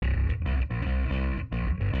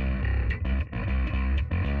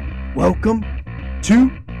Welcome to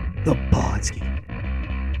the Podski.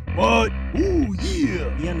 What? Ooh,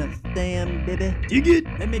 yeah. You understand, baby? Dig it?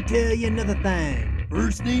 Let me tell you another thing.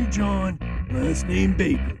 First name John, last name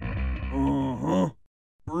Baker.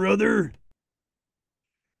 Brother.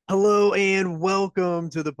 Hello and welcome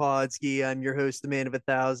to the Podski. I'm your host, the man of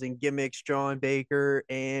 1,000 gimmicks, John Baker,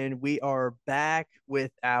 and we are back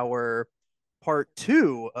with our part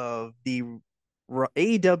 2 of the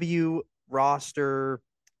AEW roster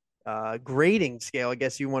grading scale, I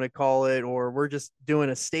guess you want to call it, or we're just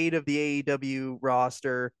doing a state of the AEW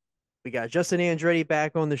roster. We got Justin Andretti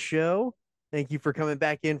back on the show. Thank you for coming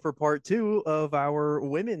back in for part 2 of our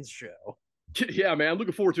women's show. Yeah, man, I'm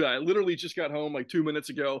looking forward to it. I literally just got home like 2 minutes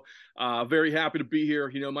ago. Very happy to be here.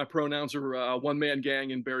 You know, my pronouns are one-man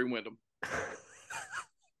gang and Barry Windham.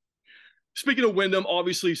 Speaking of Windham,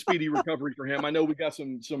 obviously speedy recovery for him. I know we got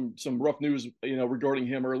some rough news, regarding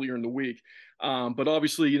him earlier in the week. But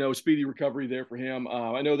obviously, speedy recovery there for him.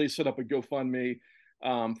 I know they set up a GoFundMe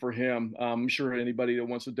for him. I'm sure anybody that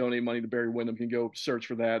wants to donate money to Barry Windham can go search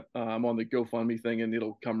for that on the GoFundMe thing, and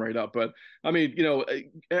it'll come right up. But I mean,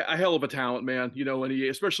 a hell of a talent, man. And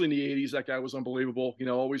especially in the '80s, that guy was unbelievable.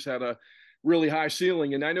 Always had a really high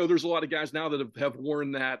ceiling. And I know there's a lot of guys now that have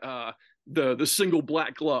worn that the single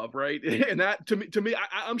black glove, right? And that to me,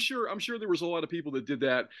 I'm sure there was a lot of people that did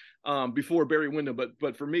that before Barry Windham,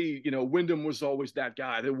 but for me, Windham was always that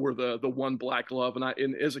guy that wore the one black glove,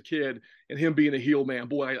 and as a kid, and him being a heel man,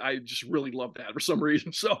 boy, I just really loved that for some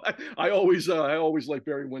reason. So I always liked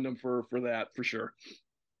Barry Windham for that, for sure.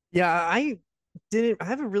 Yeah, I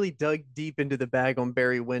haven't really dug deep into the bag on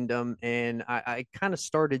Barry Windham, and I kind of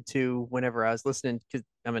started to whenever I was listening, because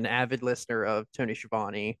I'm an avid listener of Tony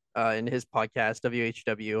Schiavone in his podcast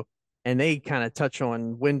WHW, and they kind of touch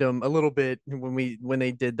on Windham a little bit when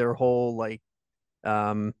they did their whole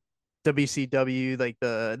WCW, like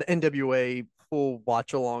the NWA full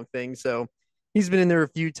watch along thing. So he's been in there a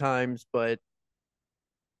few times, but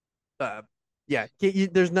yeah,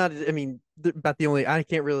 there's not. I mean, about the only I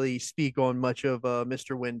can't really speak on much of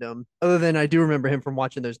Mr. Windham, other than I do remember him from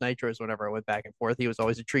watching those Nitros whenever I went back and forth. He was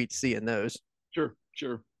always a treat to see in those. Sure.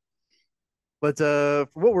 But for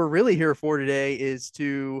what we're really here for today is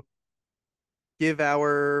to give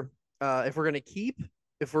our if we're gonna keep,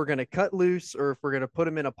 if we're gonna cut loose, or if we're gonna put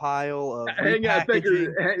them in a pile of Hang on,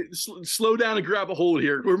 Baker. Slow down and grab a hold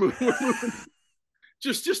here. We're moving.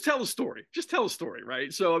 Just tell a story. Just tell a story,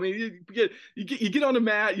 right? So I mean, you get on the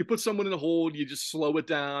mat, you put someone in a hold, you just slow it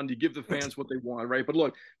down, you give the fans what they want, right? But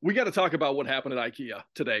look, we got to talk about what happened at IKEA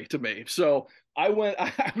today to me. So I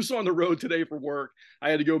was on the road today for work. I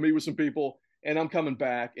had to go meet with some people, and I'm coming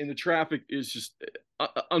back, and the traffic is just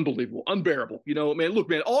unbelievable, unbearable. Man, look,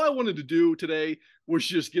 man, all I wanted to do today was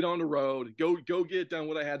just get on the road, go get done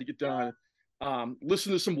what I had to get done,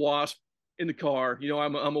 listen to some Wasp in the car.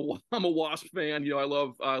 I'm a Wasp fan. I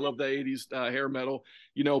love the '80s hair metal.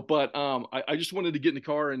 But I just wanted to get in the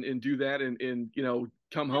car and do that and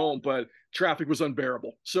come home. But traffic was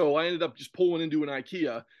unbearable, so I ended up just pulling into an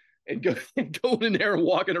IKEA and going in there and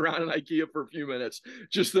walking around an IKEA for a few minutes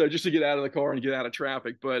just to get out of the car and get out of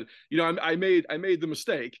traffic. But I made the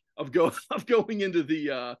mistake of going into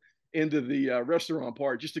the restaurant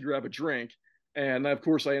part just to grab a drink. And of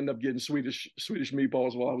course, I ended up getting Swedish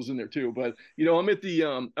meatballs while I was in there too. But I'm at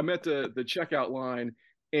the checkout line,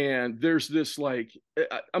 and there's this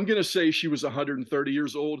I'm gonna say she was 130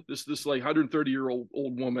 years old. This 130-year-old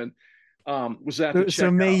woman was at the checkout. So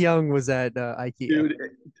Mae Young was at IKEA. Dude,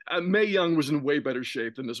 Mae Young was in way better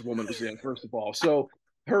shape than this woman was in. First of all, so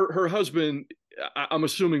her husband, I'm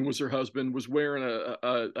assuming was her husband, was wearing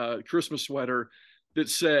a Christmas sweater that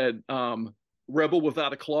said "Rebel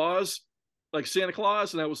Without a Claus," like Santa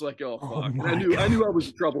Claus, and I was like, oh fuck. And I knew I was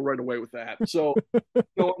in trouble right away with that. So,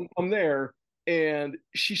 I'm there, and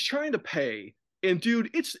she's trying to pay, and dude,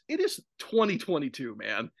 it is 2022,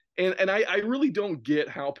 man, and I really don't get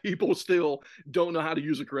how people still don't know how to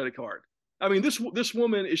use a credit card. I mean, this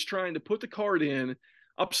woman is trying to put the card in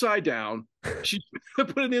upside down. She's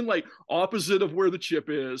put it in like opposite of where the chip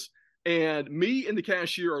is. And me and the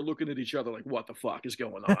cashier are looking at each other like, what the fuck is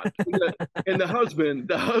going on? And the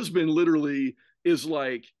husband literally is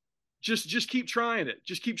like, just keep trying it.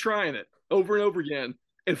 Just keep trying it over and over again.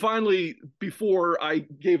 And finally, before I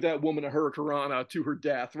gave that woman a hurricanrana to her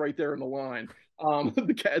death right there in the line,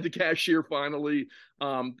 the cashier finally,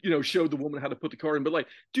 showed the woman how to put the card in. But like,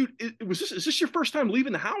 dude, is this your first time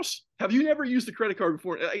leaving the house? Have you never used the credit card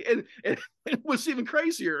before? And what's even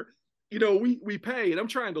crazier, we pay, and I'm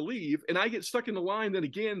trying to leave, and I get stuck in the line then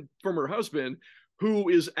again from her husband, who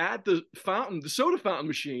is at the soda fountain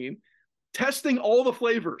machine, testing all the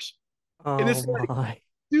flavors. Oh, and it's like, my.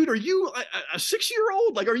 dude, are you a 6 year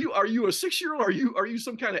old? Like, are you a 6 year old? Are you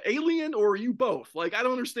some kind of alien, or are you both? Like, I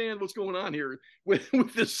don't understand what's going on here with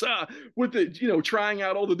this with the trying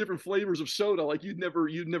out all the different flavors of soda. Like you'd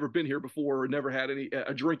never been here before or never had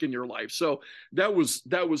a drink in your life. So that was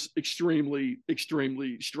extremely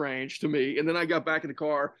strange to me. And then I got back in the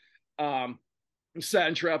car. Sat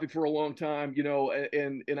in traffic for a long time,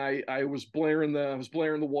 and I was blaring the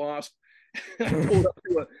Wasp.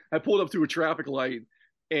 I pulled up to a traffic light,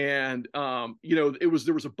 and there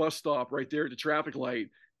was a bus stop right there at the traffic light,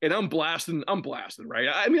 and I'm blasting, right?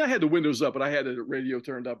 I mean, I had the windows up, but I had the radio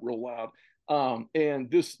turned up real loud.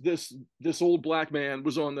 And this old black man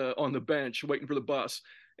was on the bench waiting for the bus,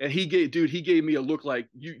 and he gave me a look like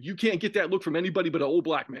you can't get that look from anybody but an old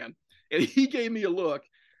black man, and he gave me a look.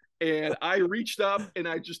 And I reached up and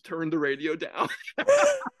I just turned the radio down.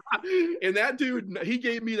 And that dude, he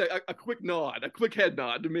gave me a quick nod, a quick head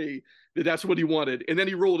nod to me that's what he wanted. And then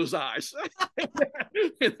he rolled his eyes.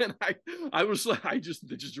 And then I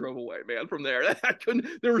just drove away, man, from there. I couldn't,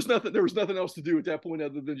 there was nothing else to do at that point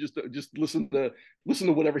other than just listen to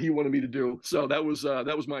whatever he wanted me to do. So that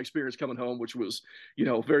was my experience coming home, which was,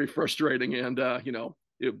 very frustrating and,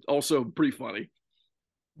 also pretty funny.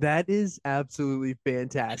 That is absolutely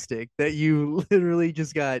fantastic that you literally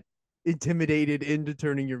just got intimidated into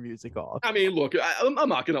turning your music off. I mean, look, I'm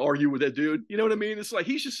not going to argue with that dude. You know what I mean? It's like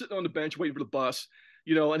he's just sitting on the bench waiting for the bus,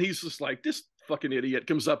 and he's just like, this fucking idiot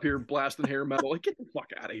comes up here blasting hair metal. Like, get the fuck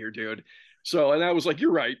out of here, dude. So, and I was like,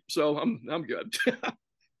 you're right. So I'm good.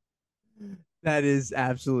 That is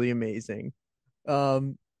absolutely amazing.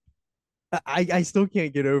 Um, I still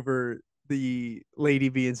can't get over the lady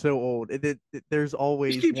being so old. There's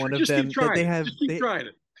always one of just them keep that trying they it. have. Just keep trying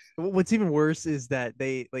it. What's even worse is that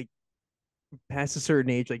they like past a certain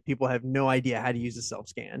age, like people have no idea how to use a self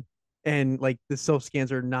scan, and like the self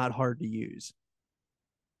scans are not hard to use.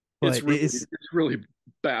 It's But really it's really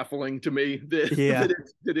baffling to me that yeah,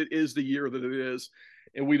 that it is the year that it is,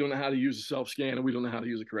 and we don't know how to use a self scan, and we don't know how to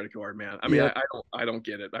use a credit card, man. I mean, yep. I don't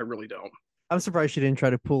get it. I really don't. I'm surprised she didn't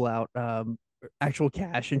try to pull out actual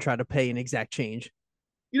cash and try to pay an exact change.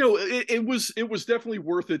 It was definitely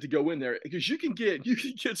worth it to go in there because you can get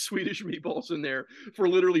Swedish meatballs in there for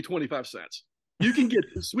literally 25 cents. You can get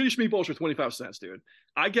Swedish meatballs for 25 cents, dude.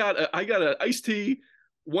 I got a iced tea,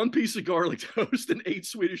 one piece of garlic toast, and 8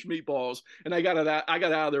 Swedish meatballs, and I got out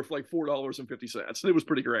of there for like $4.50. It was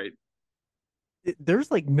pretty great.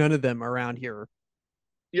 There's like none of them around here,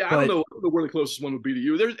 Yeah, but I don't know where the closest one would be to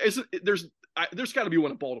you. There's got to be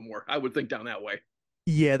one in Baltimore. I would think down that way.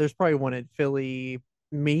 yeah, there's probably one in Philly.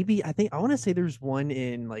 Maybe I want to say there's one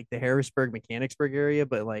in like the Harrisburg, Mechanicsburg area,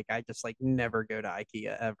 but like I just like never go to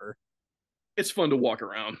IKEA ever. It's fun to walk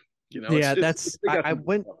around. Yeah, It's they got I some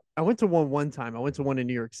went to one time. I went to one in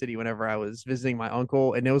New York City whenever I was visiting my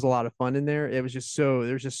uncle, and it was a lot of fun in there. It was just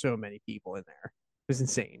there's just so many people in there. It was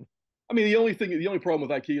insane. I mean, the only problem with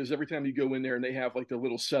IKEA is every time you go in there and they have like the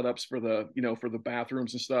little setups for the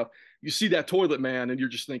bathrooms and stuff, you see that toilet man and you're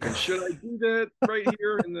just thinking, should I do that right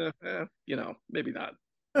here in the, maybe not.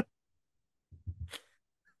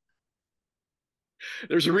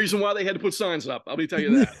 There's a reason why they had to put signs up. I'll tell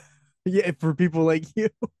you that. Yeah, for people like you.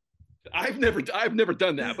 I've never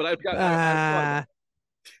done that, but I've yeah,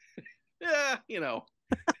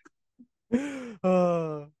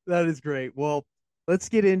 That is great. Well, let's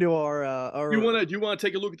get into Do you our want to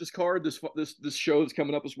take a look at this card, this show that's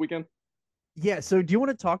coming up this weekend? yeah. So, do you want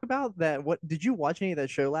to talk about that? What did you watch any of that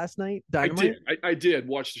show last night? I Dynamite. did. I did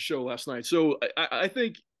watch the show last night. So I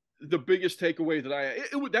think the biggest takeaway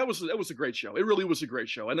that was a great show. It really was a great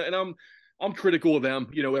show, and I'm critical of them,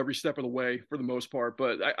 every step of the way for the most part.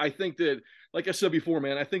 But I think that, like I said before,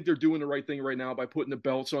 man, I think they're doing the right thing right now by putting the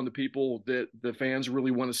belts on the people that the fans really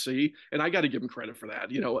want to see, and I got to give them credit for that.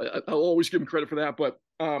 I'll always give them credit for that. But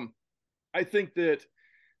I think that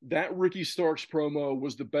Ricky Starks promo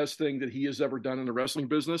was the best thing that he has ever done in the wrestling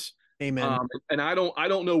business. Amen. And I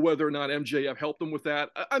don't know whether or not MJF helped him with that.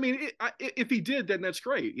 I mean, if he did, then that's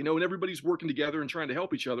great, and everybody's working together and trying to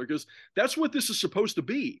help each other because that's what this is supposed to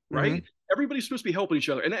be, right? Mm-hmm. Everybody's supposed to be helping each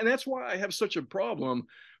other, and that's why I have such a problem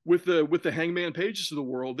with the Hangman Pages of the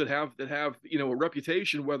world that have a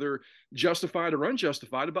reputation, whether justified or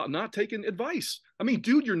unjustified, about not taking advice. I mean,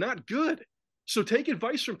 dude, you're not good, so take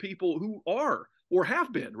advice from people who are or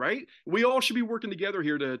have been, right? We all should be working together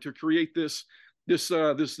here to create this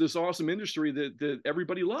awesome industry that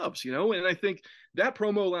everybody loves, And I think that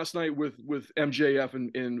promo last night with MJF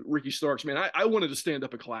and Ricky Starks, man, I wanted to stand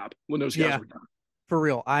up and clap when those guys were done. For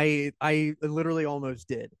real. I literally almost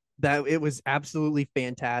did. That it was absolutely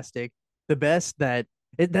fantastic. The best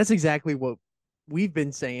that's exactly what we've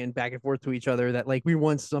been saying back and forth to each other that like we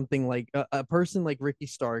want something like a person like Ricky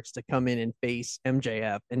Starks to come in and face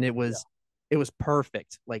MJF, and it was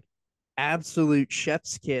perfect, like absolute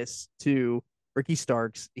chef's kiss to Ricky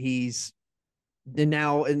Starks. He's and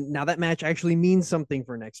now that match actually means something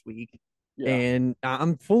for next week, Yeah. and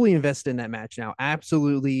I'm fully invested in that match now.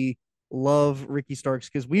 Absolutely love Ricky Starks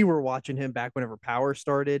because we were watching him back whenever Power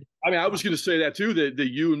started. I mean, I was going to say that too.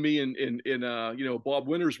 That you and me and Bob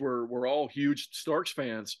Winters were all huge Starks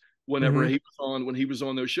fans whenever Mm-hmm. he was on when he was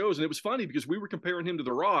on those shows, and it was funny because we were comparing him to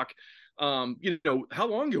The Rock. How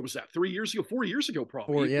long ago was that? 3 years ago, 4 years ago, Four,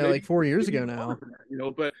 probably, yeah, like maybe 4 years maybe ago even longer now. than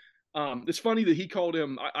that. But it's funny that he called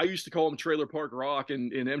him. I used to call him Trailer Park Rock,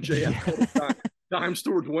 and MJF Yeah. called him Dime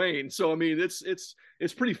Store Dwayne. So I mean,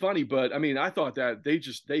 it's pretty funny, but I mean, I thought that they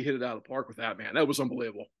hit it out of the park with that, man. That was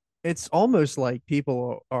unbelievable. It's almost like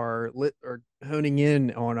people are lit or honing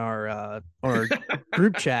in on our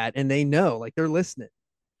group chat, and they know, like they're listening.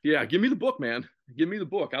 Yeah, give me the book, man. Give me the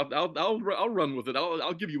book. I'll run with it.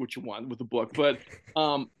 I'll give you what you want with the book. But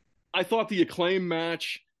um, I thought the acclaim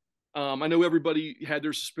match. I know everybody had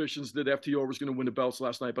their suspicions that FTR was going to win the belts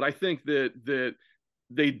last night, but I think that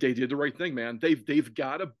they did the right thing, man. They've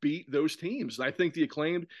got to beat those teams. I think the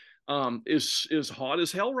acclaimed is hot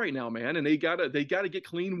as hell right now, man, and they gotta get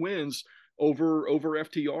clean wins over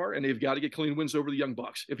FTR, and they've got to get clean wins over the Young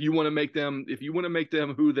Bucks. If you want to make them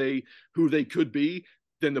who they could be,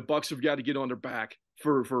 then the Bucks have got to get on their back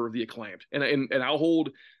for the acclaimed. And I'll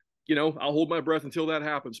hold my breath until that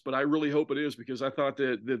happens. But I really hope it is because I thought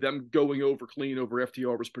that them going over clean over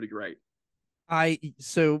FTR was pretty great.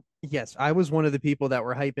 So yes, I was one of the people that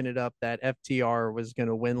were hyping it up that FTR was going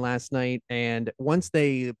to win last night, and once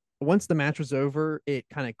the match was over, it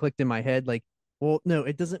kind of clicked in my head like, well, no,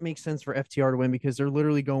 it doesn't make sense for FTR to win because they're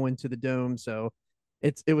literally going to the dome, so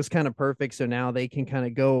it was kind of perfect. So now they can kind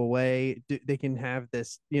of go away. They can have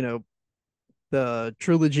this, the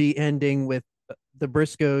trilogy ending with the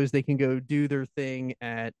Briscoes. They can go do their thing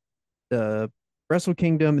at the Wrestle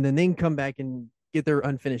Kingdom, and then they can come back and get their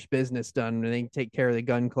unfinished business done, and they can take care of the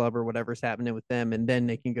Gun Club or whatever's happening with them, and then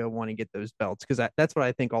they can go want to get those belts because that's what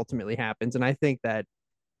I think ultimately happens. And I think that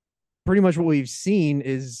pretty much what we've seen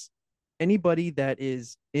is anybody that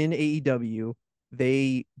is in AEW,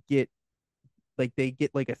 they get they get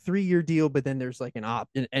like a 3 year deal, but then there's like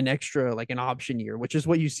an extra like an option year, which is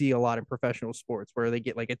what you see a lot in professional sports, where they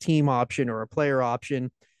get like a team option or a player option.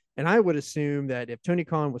 And I would assume that if Tony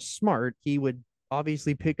Khan was smart, he would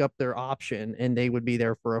obviously pick up their option and they would be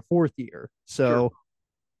there for a 4th year. Sure. So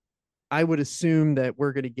I would assume that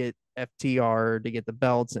we're going to get FTR to get the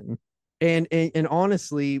belts, and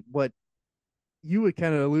honestly, what you had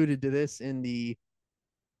kind of alluded to this in the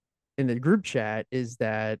group chat is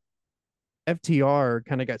that FTR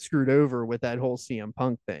kind of got screwed over with that whole CM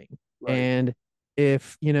Punk thing. Right. And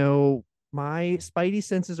if, my spidey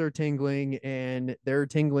senses are tingling and they're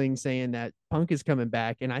tingling saying that Punk is coming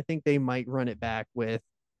back, and I think they might run it back with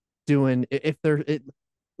doing if they're it,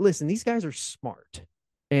 listen, these guys are smart.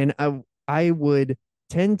 And I would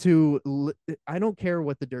tend to I don't care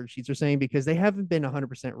what the dirt sheets are saying because they haven't been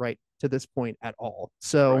 100% right to this point at all.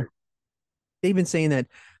 So Right. they've been saying that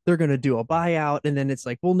they're going to do a buyout, and then it's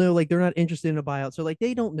like, well, no, like they're not interested in a buyout, so like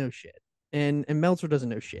they don't know shit, and Meltzer doesn't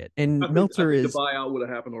know shit, and I Meltzer think the is buyout would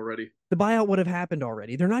have happened already. the buyout would have happened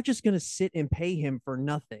already. They're not just going to sit and pay him for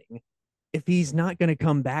nothing if he's not going to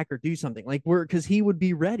come back or do something like we're because he would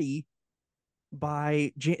be ready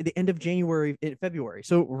by the end of January, February.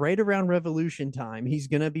 So right around Revolution time, he's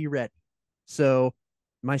gonna be ready. So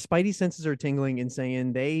my spidey senses are tingling and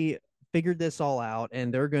saying they figured this all out,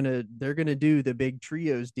 and they're gonna do the big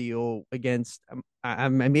trios deal against.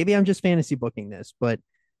 Maybe I'm just fantasy booking this, but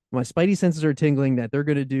my spidey senses are tingling that they're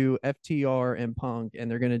gonna do FTR and Punk, and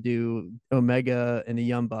they're gonna do Omega and the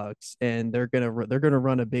Young Bucks, and they're gonna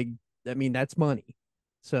run a big. I mean, that's money.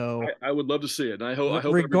 So I would love to see it, and I hope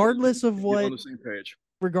everybody regardless of can get on what the same page.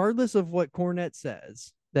 Cornette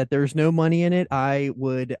says that there's no money in it, I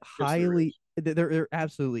would Yes, there highly is. there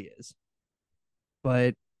absolutely is.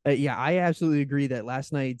 But yeah, I absolutely agree that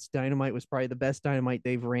last night's Dynamite was probably the best Dynamite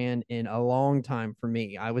they've ran in a long time for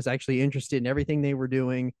me. I was actually interested in everything they were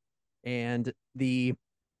doing, and the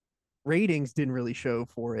ratings didn't really show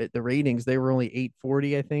for it. The ratings, they were only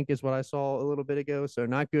 840, I think, is what I saw a little bit ago. So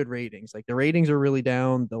not good ratings. Like the ratings are really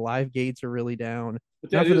down. The live gates are really down.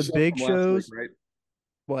 But Not that for the is up big from last week, shows. right?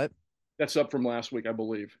 What? That's up from last week, I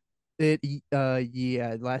believe.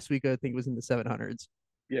 Yeah, last week I think it was in the 700s.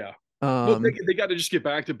 Yeah. No, Um they got to just get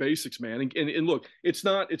back to basics, man. And look, it's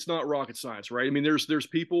not rocket science, right? I mean, there's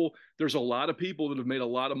a lot of people that have made a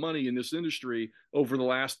lot of money in this industry over the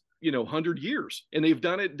last 100 years, and they've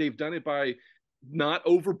done it by not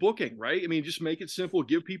overbooking, right? I mean, just make it simple,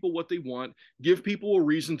 give people what they want, give people a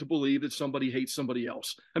reason to believe that somebody hates somebody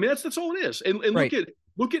else. I mean, that's all it is. And Right.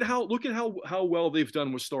 look at how well they've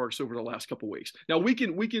done with Starks over the last couple of weeks. Now we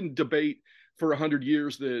can debate for 100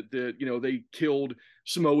 years that they killed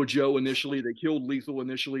Samoa Joe initially, they killed Lethal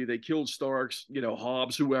initially, they killed Starks,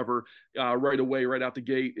 Hobbs, whoever, right away, right out the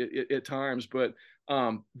gate at times. But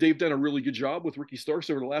they've done a really good job with Ricky Starks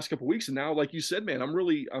over the last couple of weeks, and now, like you said, man, I'm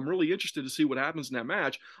really interested to see what happens in that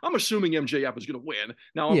match. I'm assuming MJF is going to win.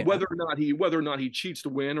 Now, Yeah. whether or not he cheats to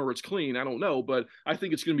win or it's clean, I don't know, but I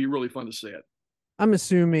think it's going to be really fun to see it. I'm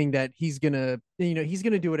assuming that he's gonna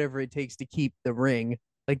do whatever it takes to keep the ring.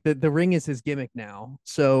 Like the ring is his gimmick now.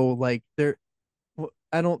 So like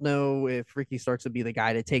I don't know if Ricky Starks would be the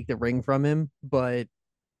guy to take the ring from him, but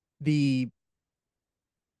the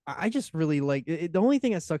I just really like it. The only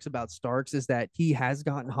thing that sucks about Starks is that he has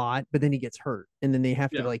gotten hot, but then he gets hurt, and then they have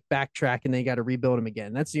to Yeah, like backtrack and they got to rebuild him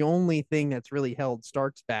again. That's the only thing that's really held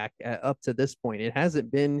Starks back up to this point. It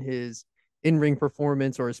hasn't been his in ring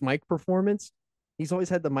performance or his mic performance. He's always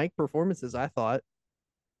had the mic performances. I thought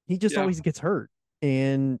he just yeah. always gets hurt,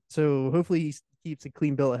 and so hopefully he keeps a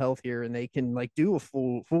clean bill of health here, and they can like do a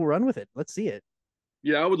full run with it. Let's see it.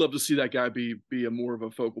 Yeah, I would love to see that guy be a more of a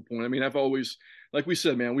focal point. I mean, I've always, like we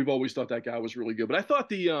said, man, we've always thought that guy was really good. But I thought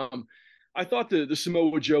the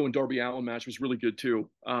Samoa Joe and Darby Allin match was really good too,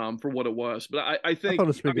 for what it was. But I I thought think, it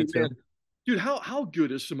was I pretty mean, good man, too. dude, how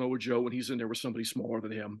good is Samoa Joe when he's in there with somebody smaller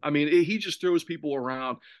than him? I mean, he just throws people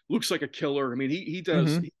around, looks like a killer. I mean, he does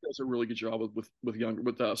Mm-hmm. he does a really good job with younger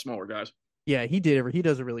with smaller guys. Yeah, he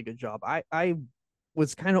does a really good job. I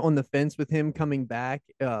was kind of on the fence with him coming back.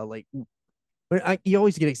 Like, but you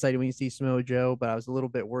always get excited when you see Samoa Joe, but I was a little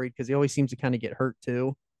bit worried because he always seems to kind of get hurt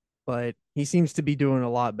too. But he seems to be doing a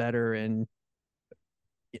lot better, and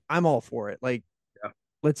I'm all for it. Like, Yeah.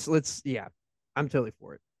 yeah, I'm totally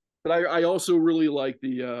for it. But I also really like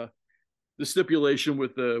the stipulation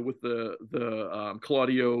with the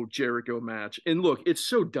Claudio Jericho match. And look, it's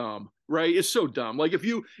so dumb, right? It's so dumb. Like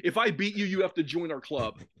if I beat you, you have to join our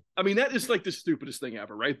club. I mean, that is like the stupidest thing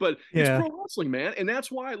ever, right? But it's Yeah. pro wrestling, man, and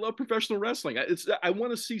that's why I love professional wrestling. I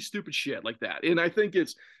want to see stupid shit like that, and I think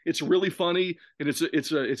it's really funny, and it's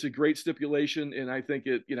a great stipulation, and I think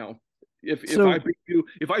if I So,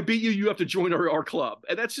 beat you, you have to join our club,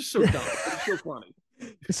 and that's just so dumb. It's so funny.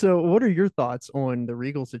 so what are your thoughts on the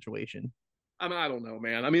Regal situation? I mean, I don't know,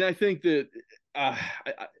 man. I mean, I think that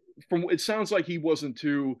from it sounds like he wasn't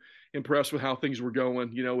too impressed with how things were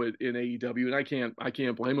going, in AEW, and I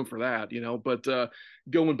can't blame him for that, But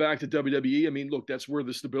going back to WWE, I mean, look, that's where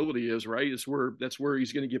the stability is, right? That's where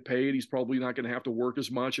he's going to get paid. He's probably not going to have to work as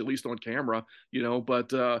much, at least on camera,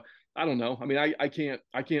 But I don't know. I mean, I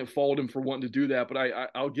can't fault him for wanting to do that, but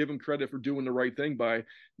I'll give him credit for doing the right thing by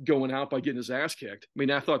going out by getting his ass kicked. I mean,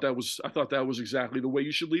 I thought that was exactly the way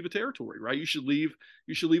you should leave a territory, right? You should leave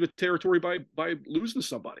a territory by losing to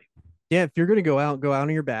somebody. Yeah, if you're gonna go out on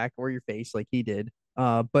your back or your face like he did.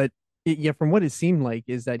 But yeah, from what it seemed like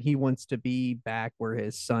is that he wants to be back where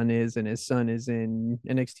his son is, and his son is in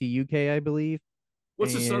NXT UK, I believe.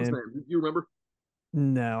 What's his son's And name? You remember?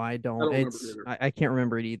 no, I I don't. don't remember either. I can't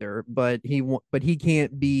remember it either. But he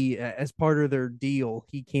can't be as part of their deal.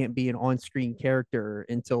 He can't be an on-screen character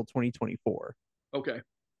until 2024. Okay.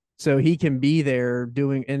 So he can be there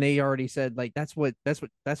doing, and they already said like that's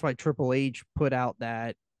why Triple H put out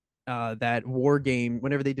that war game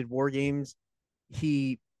whenever they did war games.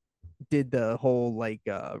 He did the whole like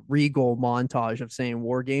Regal montage of saying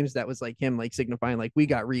war games. That was like him like signifying like we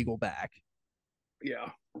got Regal back. Yeah.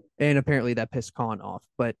 And apparently that pissed Khan off.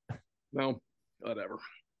 But No, whatever.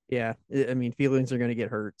 yeah, I mean feelings are going to get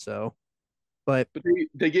hurt. So, but But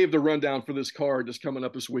they gave the rundown for this card that's coming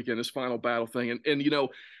up this weekend, this final battle thing, and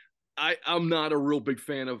I'm not a real big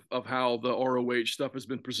fan of how the ROH stuff has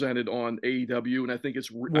been presented on AEW, and I think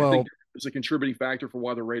well, it's a contributing factor for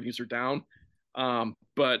why the ratings are down.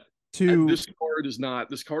 But to this card is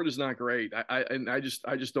not great. I just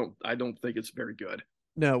don't think it's very good.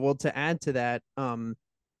 no, well to add to that,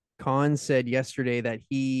 Khan said yesterday that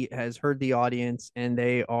he has heard the audience and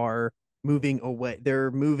they are moving away.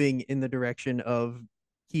 They're moving in the direction of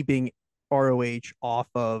keeping ROH off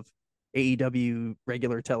of AEW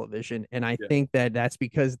regular television. And I Yeah, think that that's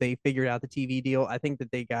because they figured out the TV deal. I think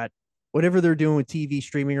that they got whatever they're doing with TV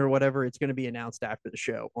streaming or whatever, it's going to be announced after the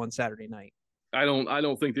show on Saturday night. I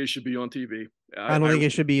don't think they should be on TV. I don't I think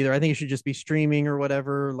it should be either. I think it should just be streaming or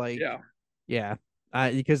whatever. Like, Yeah, yeah,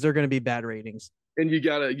 because they're going to be bad ratings. and you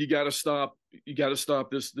gotta stop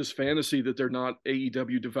this fantasy that they're not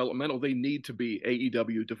AEW developmental. They need to be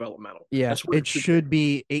AEW developmental. Yeah, That's where it it should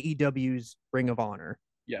be. should be AEW's Ring of Honor.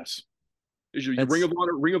 Yes. Is your That's Ring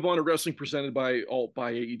of Honor wrestling presented by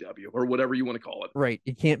AEW or whatever you want to call it. right.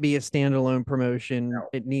 It can't be a standalone promotion. No.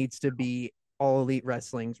 It needs to be All Elite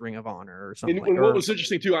Wrestling's Ring of Honor or something like. And what Or was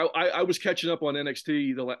interesting too, I was catching up on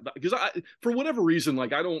NXT because I for whatever reason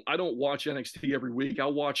like I don't watch NXT every week.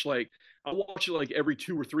 I'll watch it like every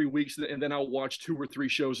 2 or 3 weeks, and then I'll watch 2 or 3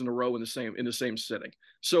 shows in a row in the same sitting.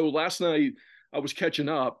 So last night I was catching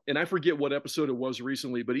up, and I forget what episode it was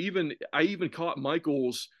recently, but I even caught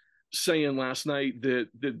Michaels saying last night that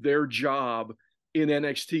their job in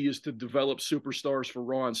NXT is to develop superstars for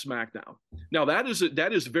Raw and SmackDown. Now that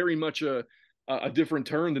is very much a different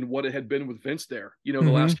turn than what it had been with Vince there. You know, the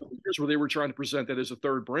mm-hmm. last couple of years where they were trying to present that as a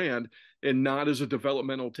third brand and not as a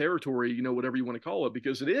developmental territory, you know, whatever you want to call it,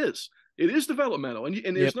 because it is developmental, and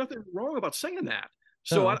there's Yep. nothing wrong about saying that.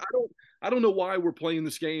 So No. I don't know why we're playing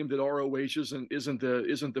this game that ROH isn't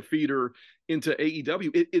the feeder into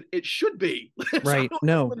AEW. It should be. So Right. I don't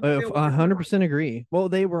No. understand what they're doing. 100% agree. Well,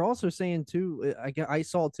 they were also saying too. I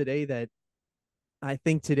saw today that I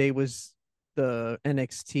think today was the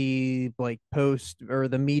NXT like post or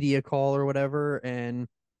the media call or whatever, and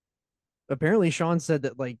apparently Sean said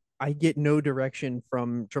that like I get no direction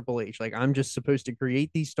from Triple H. Like I'm just supposed to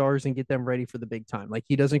create these stars and get them ready for the big time. Like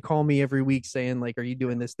he doesn't call me every week saying like, "Are you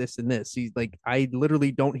doing this, this, and this?" He's like, I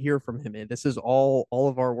literally don't hear from him. And this is all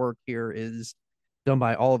of our work here is done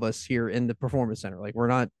by all of us here in the performance center. Like we're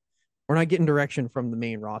not getting direction from the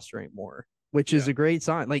main roster anymore, which is Yeah. a great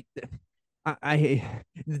sign. Like I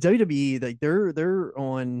the WWE like they're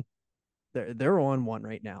on one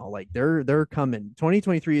right now. Like they're coming.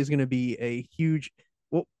 2023 is going to be a huge.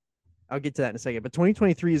 Well, I'll get to that in a second. But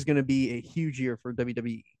 2023 is going to be a huge year for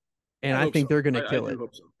WWE, and I I hope so. think they're going to I kill do it.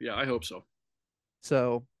 hope so. Yeah, I hope so.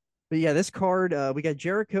 So, but yeah, this card we got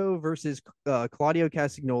Jericho versus Claudio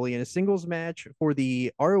Castagnoli in a singles match for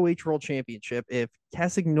the ROH World Championship. If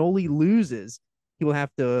Castagnoli loses, he will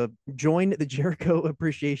have to join the Jericho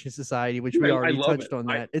Appreciation Society, which we I already love it. touched on.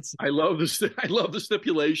 That it's I love this. I love the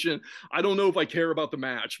stipulation. I don't know if I care about the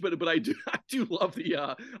match, but I do love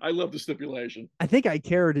I love the stipulation. I think I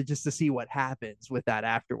care to just to see what happens with that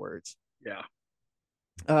afterwards. Yeah.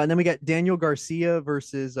 And then we got Daniel Garcia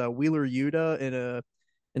versus Wheeler Yuta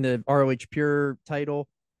in the ROH Pure title.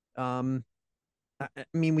 Um, I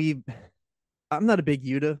mean, I'm not a big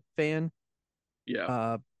Yuta fan.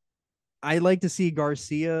 Yeah. I like to see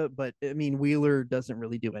Garcia, but I mean Wheeler doesn't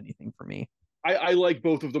really do anything for me. I like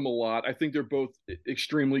both of them a lot. I think they're both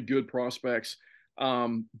extremely good prospects.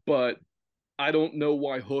 But I don't know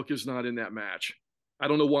why Hook is not in that match. I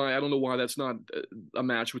don't know why. I don't know why that's not a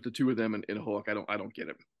match with the two of them in Hook. I don't get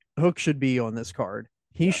it. Hook should be on this card.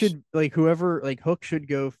 He Yes. should like whoever like Hook should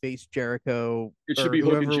go face Jericho It should or be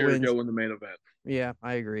Hook and whoever wins. Jericho in the main event. Yeah,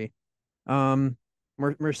 I agree. Um,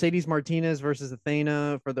 Mercedes Martinez versus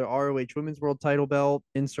Athena for the ROH Women's World Title belt.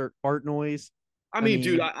 Insert fart noise. I I mean,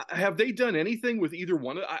 dude, mean, have they done anything with either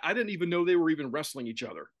one? I didn't even know they were even wrestling each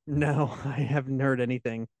other. no, I haven't heard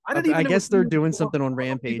anything. I didn't I even know guess they're Athena doing was something on even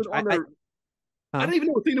Rampage. on their. I Huh? didn't even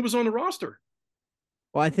know Athena was on the roster.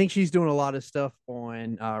 Well, I think she's doing a lot of stuff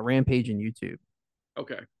on Rampage and YouTube,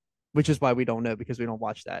 Okay. which is why we don't know because we don't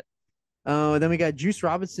watch that. And then we got Juice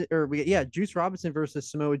Robinson, or Juice Robinson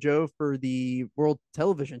versus Samoa Joe for the World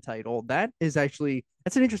Television title. That's an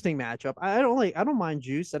interesting matchup. I don't mind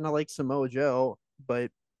Juice, and I like Samoa Joe,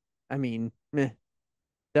 but I mean, meh.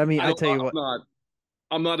 I mean, I I don't. tell you what,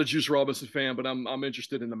 I'm not a Juice Robinson fan, but I'm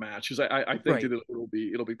interested in the match because I think right? that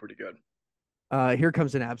it'll be pretty good. Here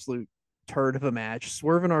comes an absolute turd of a match: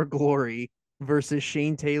 Swerve in Our Glory versus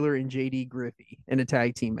Shane Taylor and JD Griffey in a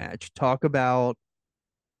tag team match. Talk about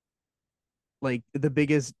like the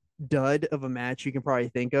biggest dud of a match you can probably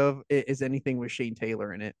think of is anything with Shane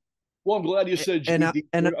Taylor in it. Well, I'm glad you said And JD.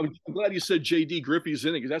 and I'm glad you said JD Griffey's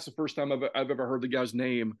in it because that's the first time I've ever heard the guy's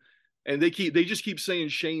name. And they just keep saying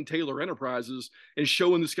Shane Taylor Enterprises and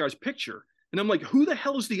showing this guy's picture. And I'm like, who the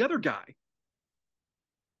hell is the other guy?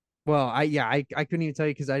 well, I couldn't even tell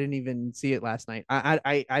you because I didn't even see it last night.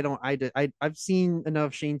 I don't I've seen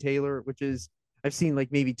enough Shane Taylor, which is I've seen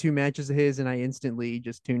like maybe 2 matches of his, and I instantly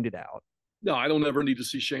just tuned it out. No, I don't ever need to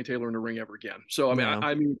see Shane Taylor in the ring ever again. So I mean, No.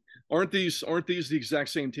 I mean, aren't these the exact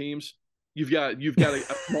same teams? You've got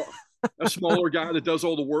a smaller guy that does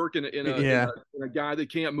all the work and Yeah, a guy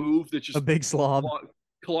that can't move that a just big slob.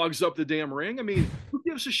 clogs up the damn ring. I mean, who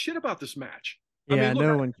gives a shit about this match? I Yeah, mean, look,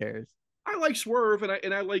 no one cares. I like Swerve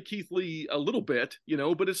and I like Keith Lee a little bit, you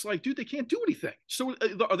know, but it's like, dude, they can't do anything. So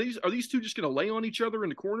are these two just going to lay on each other in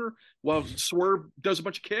the corner while Swerve does a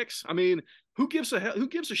bunch of kicks? I mean, who gives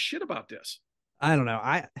a shit about this? I don't know.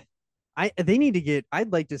 They need to get.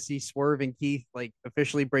 I'd like to see Swerve and Keith like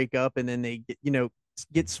officially break up, and then they get,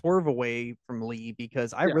 get Swerve away from Lee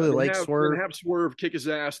because I Yeah, really and then like Swerve. have Swerve kick his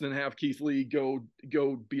ass, and then have Keith Lee go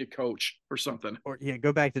be a coach or something. Or yeah,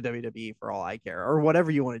 go back to WWE for all I care, or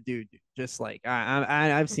whatever you want to do. Dude. Just like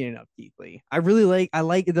I've seen enough Keith Lee. I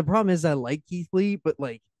like the problem is I like Keith Lee, but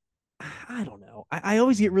like I don't know. I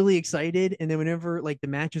always get really excited, and then whenever like the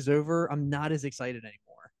match is over, I'm not as excited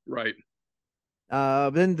anymore. Right.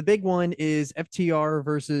 Then the big one is FTR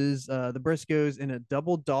versus the Briscoes in a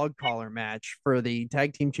double dog collar match for the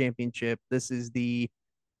tag team championship. This is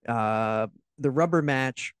uh the rubber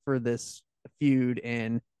match for this feud,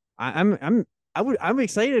 and I'm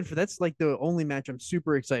excited for that's like the only match I'm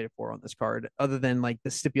super excited for on this card, other than like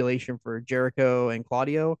the stipulation for Jericho and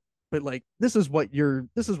Claudio. But like this is what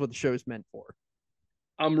the show's meant for.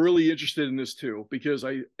 I'm really interested in this too because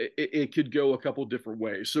it could go a couple different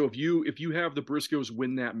ways. So if you have the Briscoes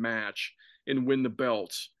win that match and win the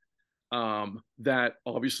belts, that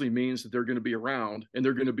obviously means that they're going to be around and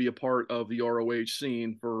they're going to be a part of the ROH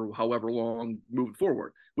scene for however long moving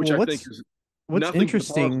forward, which Well, I think is what's nothing but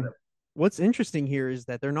interesting positive. what's interesting here is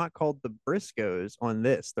that they're not called the Briscoes on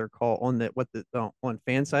this. They're called on the what the on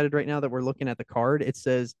fan sided right now that we're looking at the card. It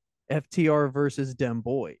says FTR versus Dem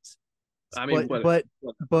Boys. I mean, But what? but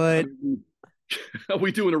Whatever. I but mean, are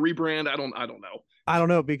we doing a rebrand? I don't know. I don't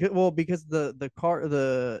know because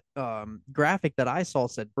the graphic that I saw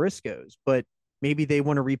said Briscoes, but maybe they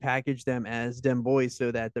want to repackage them as Dem Boys so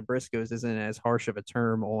that the Briscoes isn't as harsh of a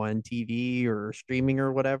term on TV or streaming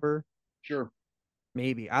or whatever. Sure.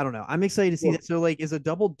 Maybe I don't know. I'm excited to see Well, that. So like, is a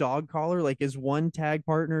double dog collar like is one tag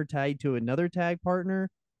partner tied to another tag partner,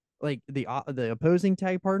 like the opposing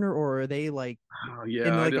tag partner, or are they like yeah,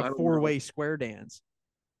 in like a I don't know. four-way square dance?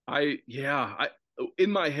 I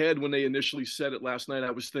in my head when they initially said it last night,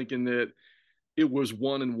 I was thinking that it was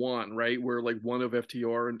one and one, right? Where like one of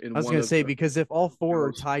FTR I and was one gonna of say because if all four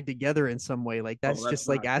are House. tied together in some way, like Oh, that's that's just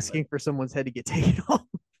like not good. asking for someone's head to get taken off.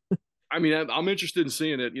 I mean, I'm interested in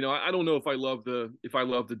seeing it. You know, I don't know if I love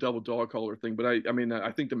the double dog collar thing, but I mean,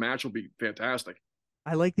 I think the match will be fantastic.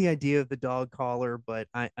 I like the idea of the dog collar, but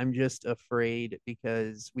I'm just afraid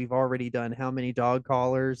because we've already done how many dog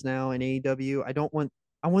collars now in AEW.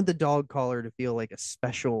 I want the dog collar to feel like a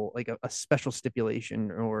special a special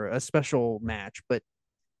stipulation or a special match. But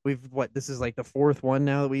we've what this is like the fourth one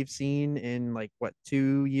now that we've seen in like what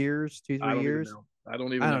 2 years, two, I three don't even years. know. I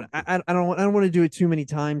don't even know. I don't want to do it too many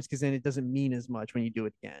times because then it doesn't mean as much when you do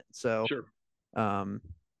it again. So Sure. um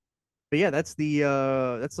but yeah, that's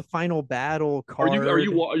the final battle card. Are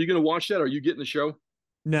you going to watch that? Are you getting the show?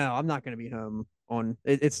 No, I'm not going to be home on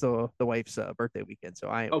it's the wife's birthday weekend, so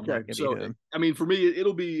I am Okay, not going to be so home. I mean, for me,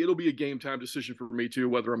 it'll be a game time decision for me too,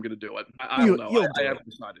 whether I'm going to do it. I don't know. You'll I do it. haven't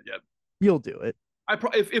decided yet. You'll do it.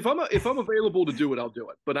 If I'm available to do it, I'll do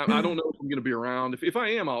it. But I don't know if I'm going to be around. If I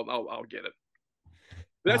am, I'll get it.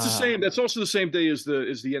 But that's the uh same. That's also the same day as the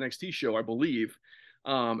NXT show, I believe.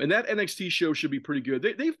 And that NXT show should be pretty good.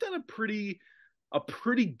 They've done a pretty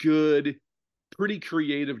good, pretty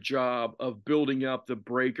creative job of building up the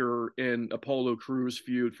Breaker and Apollo Crews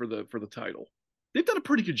feud for the title. They've done a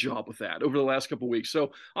pretty good job with that over the last couple of weeks.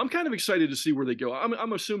 So I'm kind of excited to see where they go.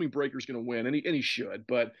 I'm assuming Breaker's going to win, and he should.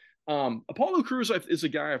 But Apollo Crews is a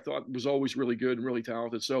guy I thought was always really good and really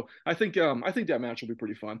talented. So I think that match will be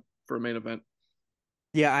pretty fun for a main event.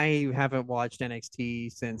 yeah, I haven't watched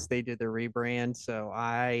NXT since they did the rebrand, so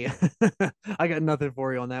I I got nothing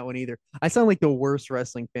for you on that one either. I sound like the worst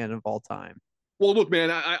wrestling fan of all time. Well, look, man,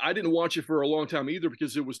 I didn't watch it for a long time either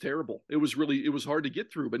because it was terrible. It was hard to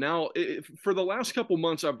get through. But now, for the last couple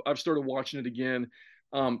months, I've started watching it again,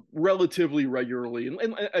 relatively regularly.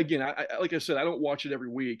 And again, like I said, I don't watch it every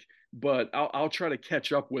week, but I'll try to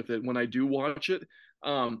catch up with it when I do watch it.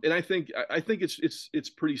 And I think it's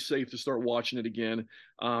pretty safe to start watching it again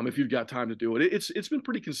if you've got time to do it. It's been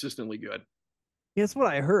pretty consistently good. Yeah, that's what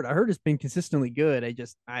I heard. I heard it's been consistently good.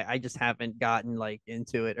 I just haven't gotten like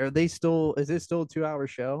into it. Are they still is it still a 2 hour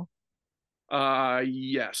show?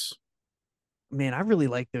 Yes. Man, I really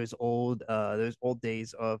like those old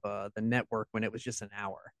days of the network when it was just an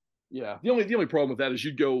hour. Yeah. The only problem with that is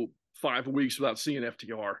you'd go 5 weeks without seeing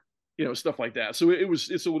FTR, you know, stuff like that. So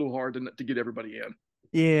it's a little hard to get everybody in.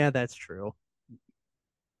 Yeah, that's true.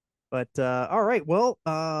 But all right, well,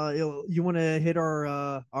 you want to hit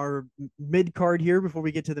our mid card here before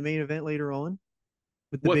we get to the main event later on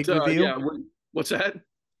with the What? big reveal, What's that?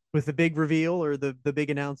 with the big reveal or the big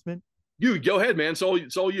announcement. You go ahead, man. It's all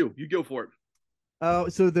you. You go for it.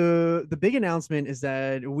 So the big announcement is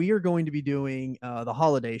that we are going to be doing the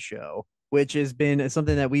holiday show, which has been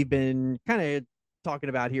something that we've been kind of talking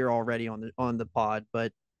about here already on the pod.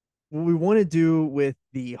 But what we want to do with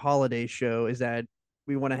the holiday show is that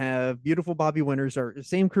We want to have beautiful Bobby Winters, our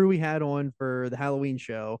same crew we had on for the Halloween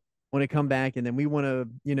show, want to come back, and then we want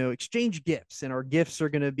to, exchange gifts, and our gifts are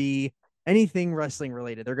going to be anything wrestling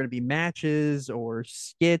related. They're going to be matches or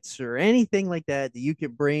skits or anything like that that you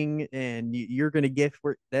could bring, and you're going to gift.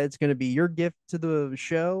 That's going to be your gift to the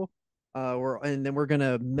show, and then we're going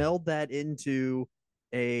to meld that into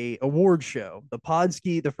a award show, the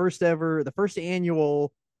Podski, the first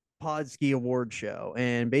annual Podski award show.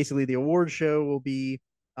 And basically the award show will be,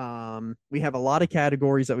 we have a lot of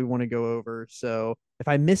categories that we want to go over. So if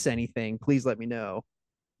I miss anything, please let me know.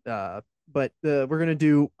 But we're gonna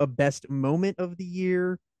do a best moment of the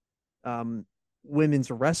year, um,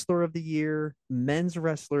 women's wrestler of the year, men's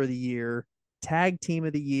wrestler of the year, tag team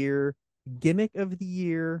of the year, gimmick of the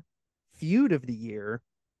year, feud of the year,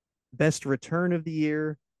 best return of the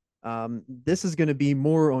year. This is going to be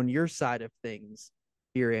more on your side of things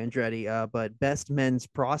here, Andretti. But best men's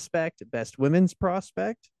prospect, best women's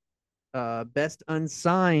prospect, best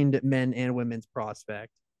unsigned men and women's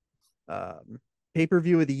prospect, um, pay per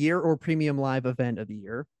view of the year or premium live event of the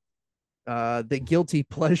year. The guilty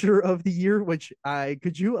pleasure of the year, which I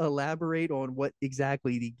could you elaborate on what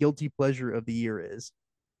exactly the guilty pleasure of the year is?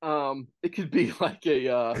 It could be like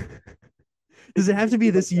a Does it it could have to be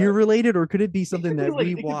be like this year related, or could it be it something could be that like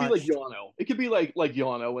we it could be like watched? Yano. It could be like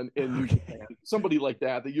Yano and New Okay. Japan. Somebody like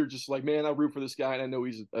that you're just like, man, I root for this guy and I know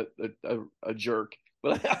he's a jerk.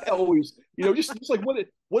 But I always, just like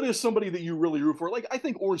what is somebody that you really root for? Like I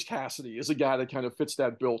think Orange Cassidy is a guy that kind of fits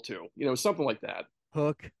that bill too. Something like that.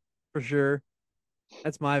 Hook for sure.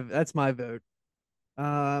 That's my vote.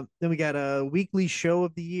 Then we got a weekly show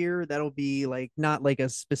of the year. That'll be like not like a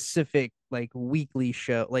specific like weekly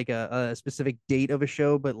show, like a specific date of a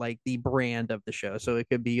show, but like the brand of the show. So it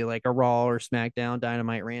could be like a Raw or SmackDown,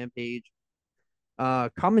 Dynamite, Rampage.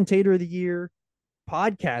 Commentator of the year,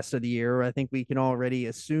 podcast of the year. I think we can already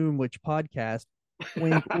assume which podcast.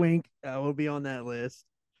 Wink, wink. Will be on that list.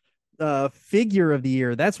 Figure of the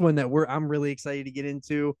year. That's one that I'm really excited to get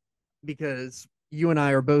into because you and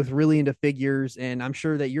I are both really into figures, and I'm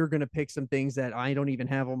sure that you're going to pick some things that I don't even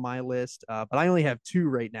have on my list. But I only have two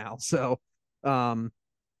right now. So, um,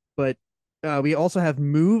 but we also have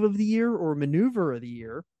move of the year or maneuver of the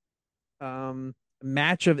year.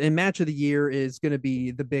 Match of the year is going to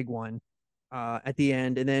be the big one at the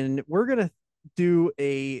end, and then we're going to do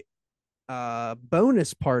a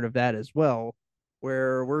bonus part of that as well,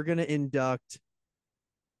 where we're going to induct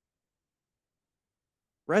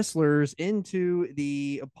wrestlers into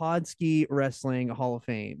the Podski Wrestling Hall of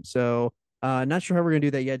Fame. So, not sure how we're gonna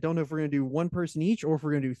do that yet. Don't know if we're gonna do one person each or if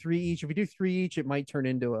we're gonna do three each. If we do three each, it might turn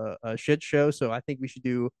into a shit show. So I think we should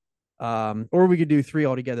do, or we could do three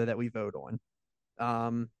altogether that we vote on.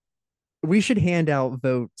 Um, we should hand out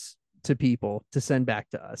votes to people to send back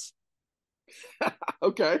to us.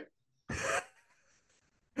 Okay.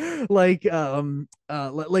 Like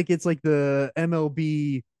it's like the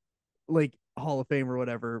MLB like Hall of Fame or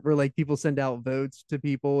whatever, where like people send out votes to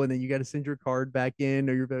people, and then you got to send your card back in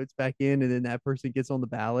or your votes back in, and then that person gets on the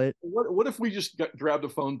ballot. What if we just grabbed a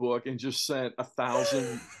phone book and just sent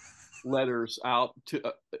 1,000 letters out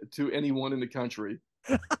to anyone in the country,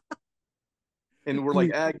 and we're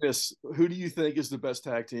like, Please, Agnes, who do you think is the best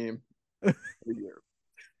tag team of the year?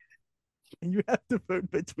 and you have to vote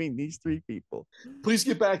between these three people. Please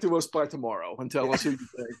get back to us by tomorrow and tell us who you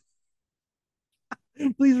think.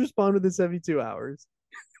 Please respond within 72 hours.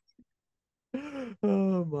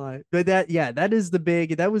 Oh my! But that was the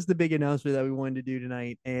big announcement that we wanted to do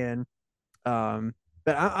tonight, and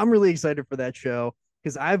but I'm really excited for that show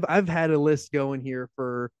because I've had a list going here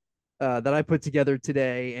for that I put together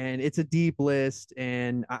today, and it's a deep list,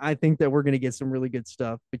 and I think that we're gonna get some really good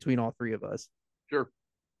stuff between all three of us. Sure.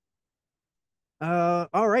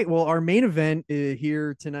 All right. Well, our main event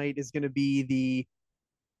here tonight is going to be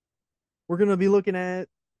we're going to be looking at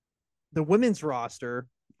the women's roster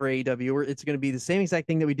for AEW. It's going to be the same exact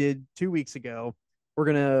thing that we did 2 weeks ago. We're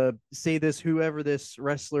going to say this whoever this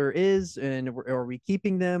wrestler is, and are we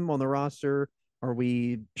keeping them on the roster? Are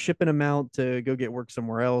we shipping them out to go get work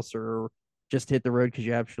somewhere else, or just hit the road because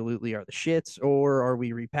you absolutely are the shits, or are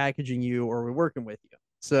we repackaging you, or are we working with you?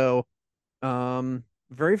 So,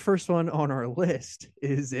 very first one on our list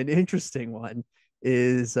is an interesting one.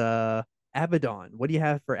 Is Abaddon? What do you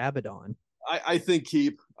have for Abaddon? I think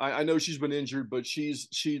keep. I know she's been injured, but she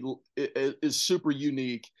is super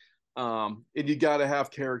unique. And you got to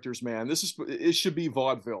have characters, man. It should be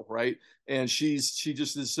vaudeville, right? And she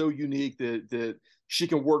just is so unique that she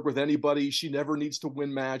can work with anybody. She never needs to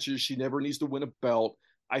win matches. She never needs to win a belt.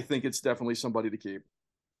 I think it's definitely somebody to keep.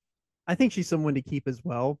 I think she's someone to keep as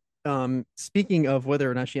well. Speaking of whether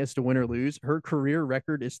or not she has to win or lose, her career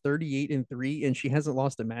record is 38-3, and she hasn't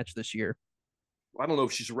lost a match this year. I don't know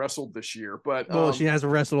if she's wrestled this year, but Well, she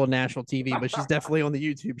hasn't wrestled on national TV, but she's definitely on the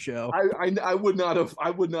YouTube show. I would not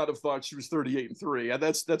have thought she was 38-3.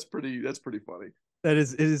 That's pretty funny. That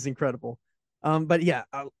is, it is incredible. But yeah,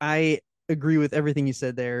 I agree with everything you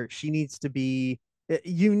said there. She needs to be.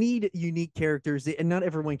 You need unique characters, and not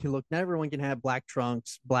everyone can look. Not everyone can have black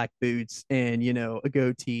trunks, black boots, and a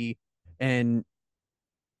goatee and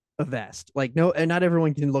a vest. Like no, and not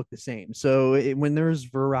everyone can look the same. So when there's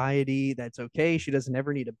variety, that's okay. She doesn't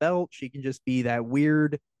ever need a belt. She can just be that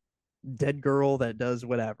weird dead girl that does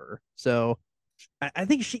whatever. So I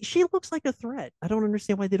think she looks like a threat. I don't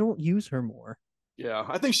understand why they don't use her more. Yeah,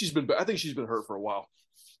 I think she's been hurt for a while.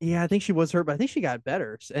 Yeah, I think she was hurt, but I think she got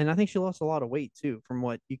better, and I think she lost a lot of weight too, from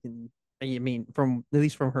what you can. I mean, from at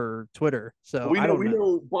least from her Twitter. So We I know don't we know.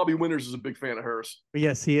 know Bobby Winters is a big fan of hers. But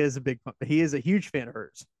yes, he is a huge fan of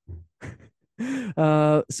hers.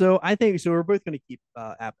 So I think so. We're both going to keep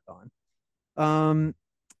Abbott on.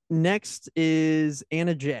 Next is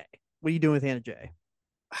Anna Jay. What are you doing with Anna Jay?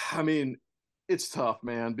 I mean, it's tough,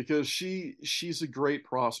 man, because she's a great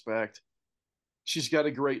prospect. She's got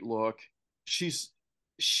a great look. She's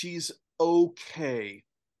she's okay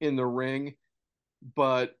in the ring,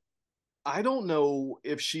 but I don't know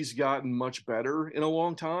if she's gotten much better in a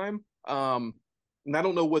long time. And I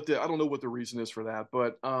don't know what the reason is for that,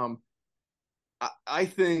 but I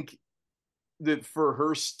think that for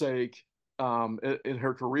her sake, in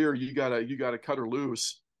her career, you gotta cut her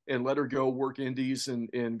loose and let her go work indies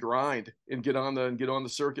and grind and get on the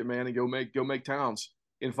circuit, man, and go make towns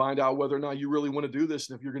and find out whether or not you really want to do this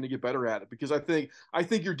and if you're going to get better at it. Because I think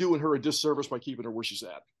you're doing her a disservice by keeping her where she's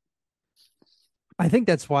at. I think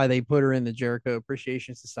that's why they put her in the Jericho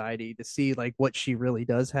Appreciation Society to see like what she really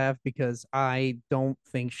does have because I don't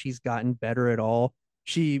think she's gotten better at all.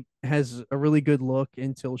 She has a really good look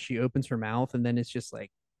until she opens her mouth and then it's just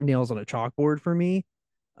like nails on a chalkboard for me.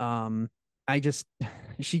 Um I just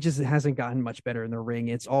she just hasn't gotten much better in the ring.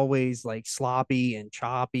 It's always like sloppy and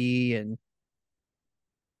choppy and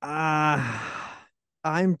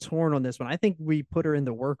I'm torn on this one. I think we put her in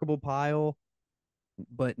the workable pile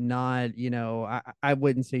but not, I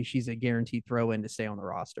wouldn't say she's a guaranteed throw in to stay on the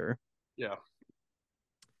roster. Yeah.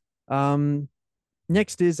 Um,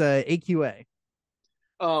 Next is AQA.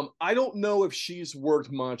 I don't know if she's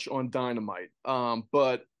worked much on Dynamite.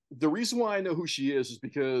 But the reason why I know who she is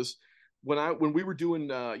because when we were doing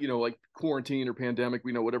like quarantine or pandemic,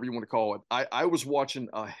 whatever you want to call it, I was watching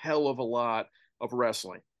a hell of a lot of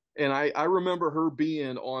wrestling. And I remember her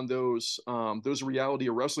being on those reality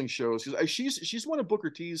of wrestling shows because she's one of Booker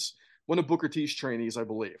T's trainees, I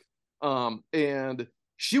believe. And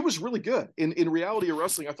she was really good in reality of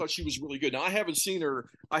wrestling. I thought she was really good. Now I haven't seen her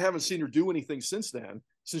do anything since then,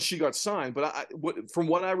 since she got signed. But from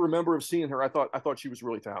what I remember of seeing her, I thought she was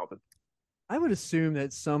really talented. I would assume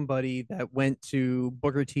that somebody that went to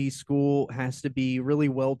Booker T school has to be really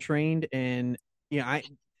well trained. And I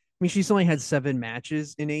mean, she's only had 7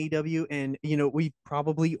 matches in AEW, and we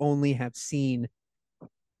probably only have seen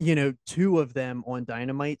two of them on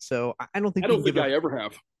Dynamite. So I don't think I we don't can give think a I ever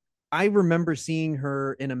have. I remember seeing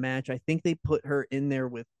her in a match. I think they put her in there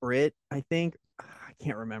with Britt. I think I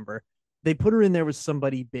can't remember. They put her in there with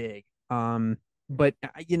somebody big. But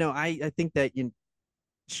I think that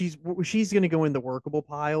she's going to go in the workable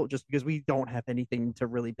pile just because we don't have anything to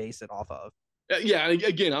really base it off of. Yeah, and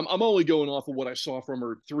again, I'm only going off of what I saw from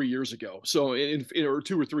her 3 years ago. So or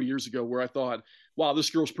 2 or 3 years ago, where I thought, wow, this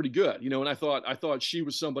girl's pretty good, and I thought she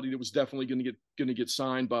was somebody that was definitely going to get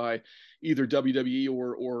signed by either WWE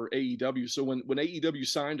or AEW. So when AEW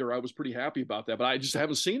signed her, I was pretty happy about that. But I just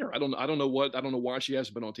haven't seen her. I don't know why she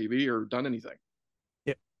hasn't been on TV or done anything.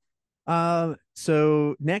 Yeah.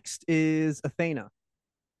 So next is Athena.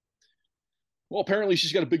 Well, apparently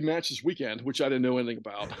she's got a big match this weekend, which I didn't know anything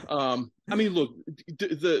about. I mean, look,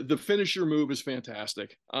 the finisher move is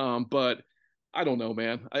fantastic, but I don't know,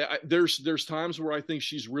 man. There's times where I think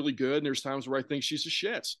she's really good, and there's times where I think she's a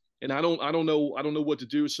shits, and I don't know what to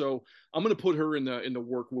do. So I'm gonna put her in the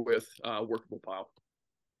workable pile.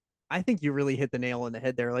 I think you really hit the nail on the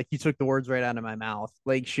head there. Like you took the words right out of my mouth.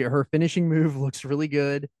 Like her finishing move looks really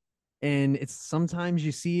good. And it's sometimes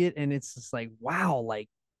you see it and it's just like, wow, like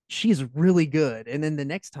she's really good. And then the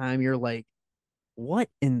next time you're like, what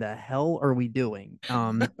in the hell are we doing?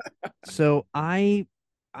 So I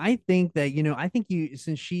think that I think you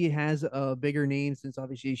since she has a bigger name since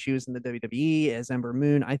obviously she was in the WWE as Ember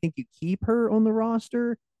Moon, I think you keep her on the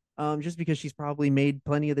roster, just because she's probably made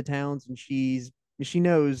plenty of the towns and she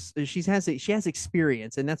knows she has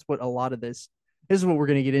experience, and that's what a lot of this this is what we're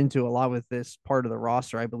going to get into a lot with this part of the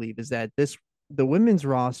roster, I believe, is that the women's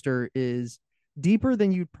roster is deeper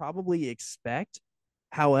than you'd probably expect.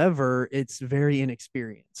 However, it's very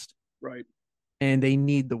inexperienced Right. and they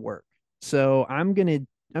need the work. So I'm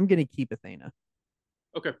gonna keep Athena.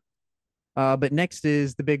 Okay. But next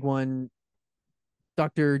is the big one,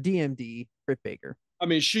 Dr. DMD, Britt Baker. I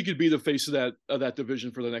mean, she could be the face of that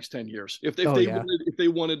division for the next 10 years. Oh yeah. If they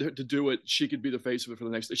wanted her to do it, she could be the face of it for the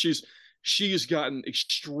next. She's gotten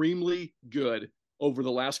extremely good over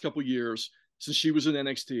the last couple years since she was in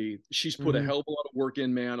NXT. She's put a Mm-hmm. hell of a lot of work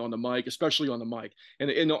in, man, on the mic, especially on the mic,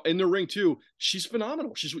 and in the ring too. She's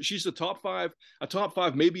phenomenal. She's a top five,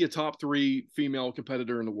 maybe a top three female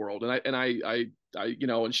competitor in the world.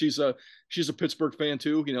 And she's a Pittsburgh fan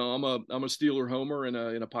too. I'm a Steeler homer and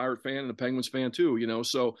a Pirate fan and a Penguins fan too.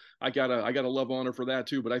 So I gotta love on her for that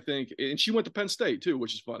too. But I think, and she went to Penn State too,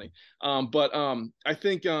 which is funny. I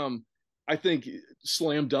think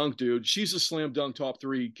slam dunk, dude. She's a slam dunk top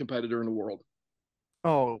three competitor in the world.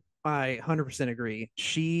 Oh, I 100% agree.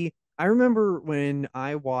 I remember when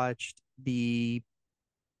I watched the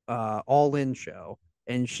All In show,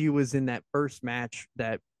 and she was in that first match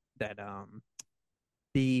that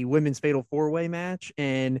the women's fatal four way match,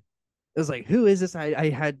 and it was like, who is this? I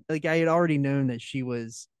had already known that she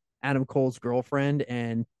was Adam Cole's girlfriend,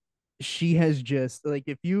 and she has just like,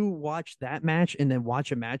 if you watch that match and then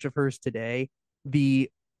watch a match of hers today, the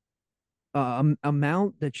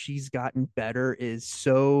amount that she's gotten better is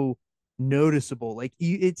so noticeable. Like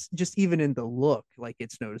it's just even in the look, like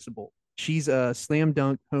it's noticeable. She's a slam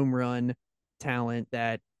dunk home run talent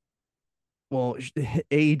that, well,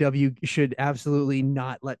 AEW should absolutely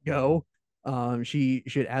not let go. She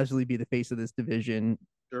should absolutely be the face of this division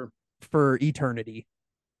Sure. for eternity.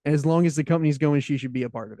 As long as the company's going, she should be a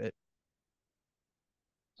part of it.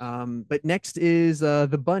 But next is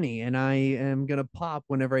the bunny, and I am gonna pop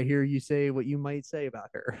whenever I hear you say what you might say about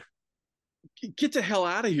her. Get the hell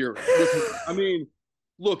out of here with her. I mean,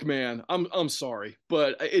 look, man, I'm sorry,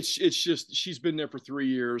 but it's just she's been there for 3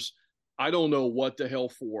 years. I don't know what the hell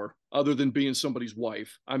for, other than being somebody's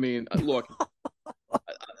wife. I mean, look,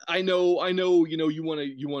 I know, you want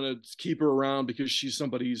to keep her around because she's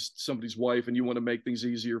somebody's wife, and you want to make things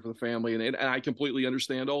easier for the family, and I completely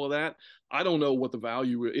understand all of that. I don't know what the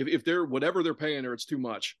value if they're whatever they're paying her, it's too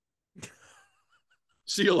much.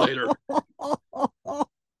 See you later.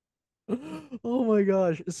 Oh my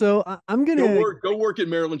gosh! So I'm gonna Go work at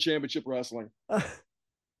Maryland Championship Wrestling.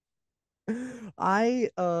 I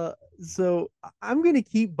so I'm gonna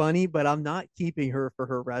keep Bunny, but I'm not keeping her for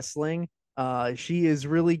her wrestling. She is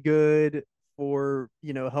really good for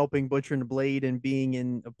helping Butcher and the Blade and being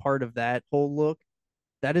in a part of that whole look.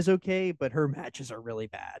 That is okay, but her matches are really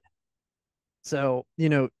bad. So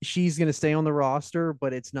she's gonna stay on the roster,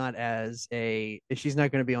 but it's not as a she's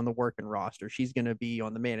not gonna be on the working roster. She's gonna be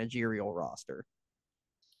on the managerial roster.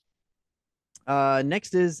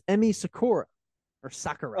 Next is Emi Sakura or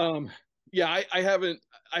Sakura. Um, yeah, I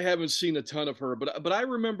haven't seen a ton of her, but I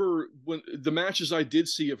remember when the matches I did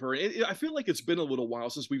see of her. I feel like it's been a little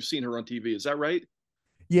while since we've seen her on TV. Is that right?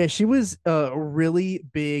 Yeah, she was really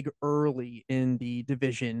big early in the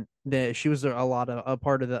division. That she was a lot of a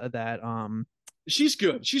part of that. She's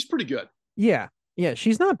good. She's pretty good. Yeah, yeah,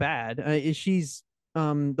 she's not bad. She's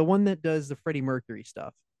the one that does the Freddie Mercury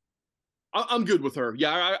stuff. I'm good with her.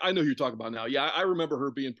 Yeah, I know who you're talking about now. Yeah, I remember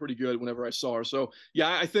her being pretty good whenever I saw her. So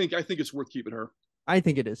yeah, I think it's worth keeping her. I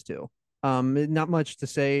think it is too. Not much to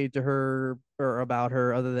say to her or about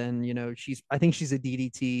her other than I think she's a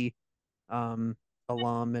DDT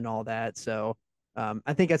alum and all that. So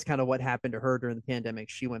I think that's kind of what happened to her during the pandemic.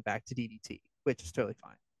 She went back to DDT, which is totally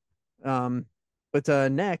fine.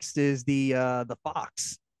 But next is the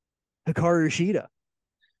Fox, Hikaru Shida.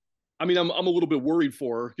 I mean, I'm a little bit worried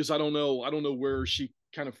for her because I don't know where she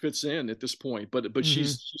kind of fits in at this point. But Mm-hmm.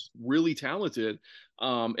 she's really talented,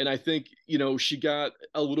 and I think she got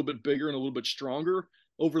a little bit bigger and a little bit stronger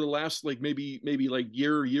over the last like maybe like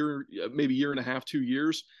maybe year and a half 2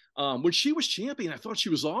 years. When she was champion, I thought she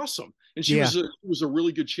was awesome, and Yeah, she was a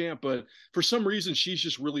really good champ. But for some reason, she's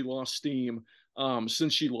just really lost steam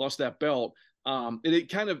since she lost that belt. And it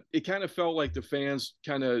kind of felt like the fans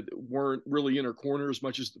kind of weren't really in her corner as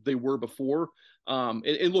much as they were before.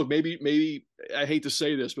 And look, maybe I hate to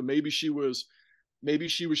say this, but maybe she was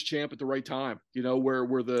champ at the right time, where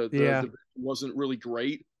yeah. the wasn't really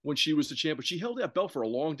great when she was the champ, but she held that belt for a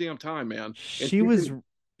long damn time, man. And She was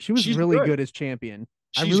she was she's really good. good as champion.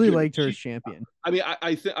 I she's really good. liked her as champion. I mean,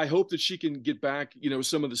 I hope that she can get back,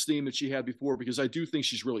 some of the steam that she had before, because I do think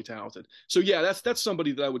she's really talented. So yeah, that's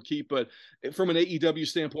somebody that I would keep. But from an AEW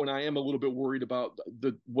standpoint, I am a little bit worried about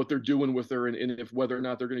what they're doing with her, and if whether or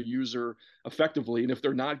not they're going to use her effectively. And if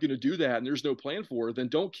they're not going to do that, and there's no plan for her, then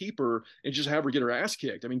don't keep her and just have her get her ass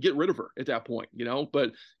kicked. I mean, get rid of her at that point.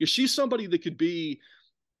 But if she's somebody that could be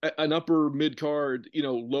an upper mid card,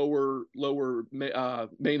 lower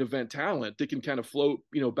main event talent that can kind of float,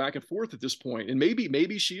 back and forth at this point. And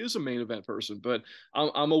maybe she is a main event person, but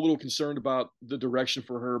I'm a little concerned about the direction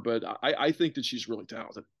for her. But I think that she's really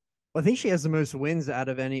talented. Well, I think she has the most wins out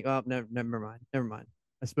of any. Oh, never mind. Never mind.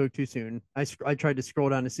 I spoke too soon. I tried to scroll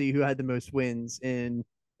down to see who had the most wins in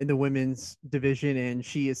the women's division, and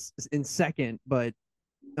she is in second. But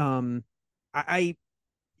um, I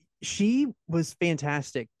she was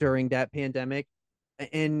fantastic during that pandemic.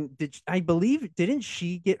 And I believe didn't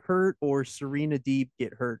she get hurt or Serena Deeb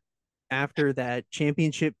get hurt after that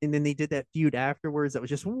championship? And then they did that feud afterwards that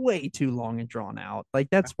was just way too long and drawn out. Like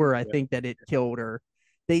that's where I Yeah. think that it killed her.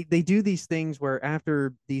 They do these things where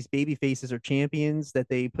after these baby faces are champions that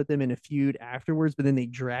they put them in a feud afterwards, but then they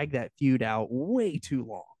drag that feud out way too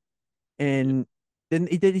long, and then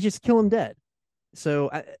they just kill them dead. So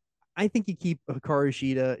I think you keep Hikaru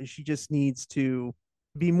Shida. She just needs to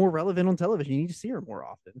be more relevant on television. You need to see her more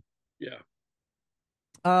often. Yeah.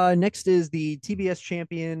 Next is the TBS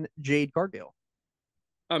champion Jade Cargill.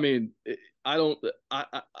 I mean, I don't.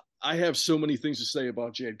 I have so many things to say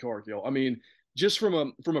about Jade Cargill. I mean, just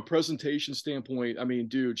from a presentation standpoint, I mean,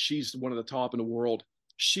 dude, she's one of the top in the world.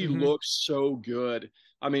 She Mm-hmm. looks so good.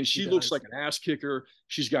 I mean, She she looks does. like an ass kicker.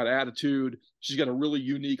 She's got attitude. She's got a really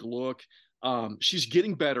unique look. She's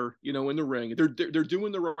getting better, in the ring. They're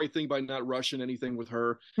doing the right thing by not rushing anything with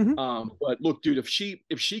her. Mm-hmm. But look, dude, if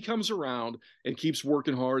she comes around and keeps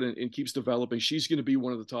working hard and keeps developing, she's going to be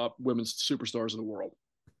one of the top women's superstars in the world.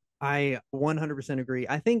 I 100% agree.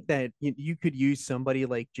 I think that you could use somebody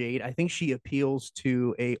like Jade. I think she appeals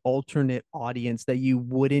to a alternate audience that you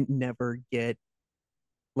wouldn't never get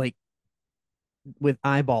like with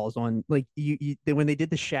eyeballs on. Like when they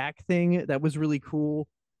did the Shaq thing, that was really cool.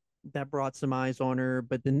 That brought some eyes on her.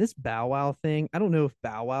 But then this Bow Wow thing, I don't know if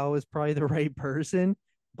Bow Wow is probably the right person,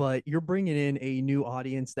 but you're bringing in a new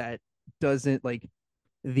audience that doesn't like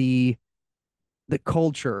the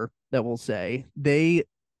culture that we'll say they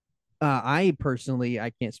I personally I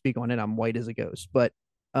can't speak on it. I'm white as a ghost, but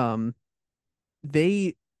um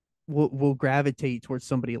they will gravitate towards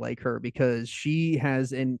somebody like her because she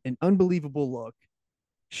has an unbelievable look.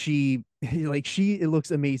 She she it looks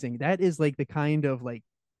amazing. That is the kind of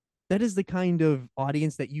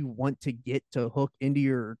audience that you want to get to hook into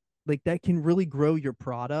your like that can really grow your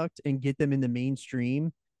product and get them in the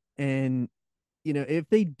mainstream. And if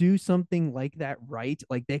they do something like that right,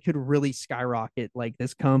 like they could really skyrocket like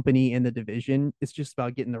this company and the division. It's just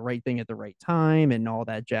about getting the right thing at the right time and all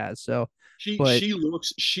that jazz. So, She but she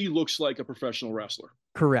looks she looks like a professional wrestler.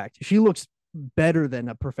 correct. She looks better than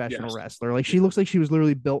a professional Yes. wrestler. Like Yeah. she looks like she was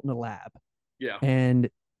literally built in a lab. Yeah. And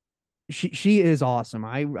she is awesome.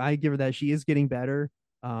 I give her that. She is getting better.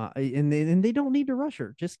 And they don't need to rush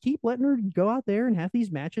her. Just keep letting her go out there and have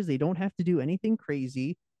these matches. They don't have to do anything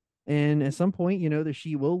crazy. And at some point, that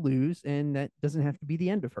she will lose, and that doesn't have to be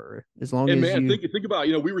the end of her. As long And as man, you, think about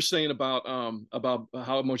we were saying about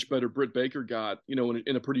how much better Britt Baker got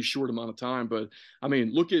in a pretty short amount of time. But I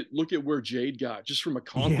mean, look at where Jade got just from a yeah,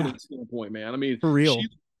 confidence standpoint, man. I mean, for real.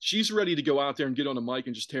 she's ready to go out there and get on the mic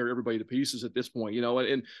and just tear everybody to pieces at this point.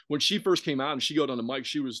 And when she first came out and she got on the mic,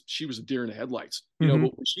 she was a deer in the headlights. Mm-hmm.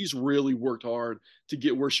 But she's really worked hard to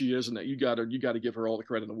get where she is, and that you got to give her all the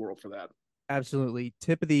credit in the world for that. Absolutely.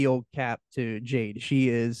 Tip of the old cap to Jade. She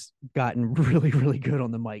has gotten really, really good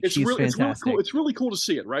on the mic. She's It's really cool. fantastic. It's really cool to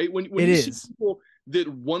see it, right? When It you see is. people that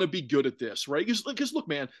want to be good at this, right? Because look,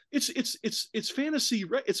 man, it's fantasy,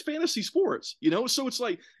 right? It's fantasy sports. So it's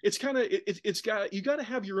like it's kind of it's got you got to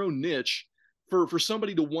have your own niche for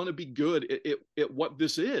somebody to want to be good at what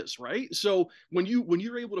this is, right? So when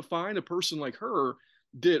you're able to find a person like her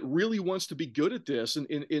that really wants to be good at this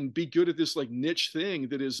and be good at this like niche thing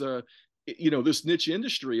that is this niche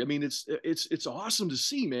industry. I mean, it's awesome to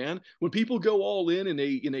see, man. When people go all in and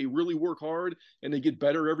they really work hard and they get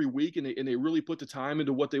better every week and they really put the time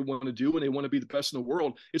into what they want to do and they want to be the best in the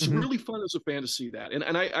world. It's Mm-hmm. really fun as a fan to see that.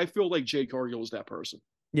 And I feel like Jade Cargill is that person.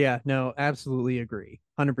 Yeah, no, absolutely agree.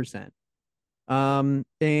 100%.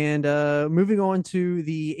 And moving on to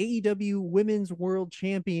the AEW Women's World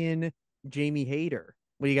Champion Jamie Hayter.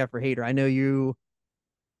 What do you got for Hayter? I know you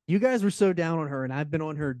guys were so down on her, and I've been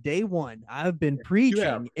on her day one. I've been You have,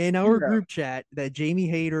 preaching in you our have. group chat that Jamie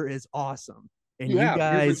Hayter is awesome. and You have.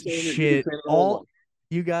 You've been saying it. You've been saying it all along.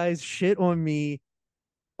 you guys shit on me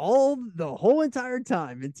all the whole entire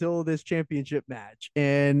time until this championship match.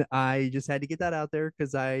 And I just had to get that out there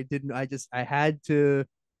because I had to,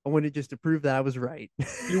 I wanted just to prove that I was right.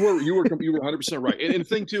 You were 100% right. And the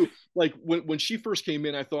thing too, like when she first came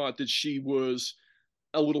in, I thought that she was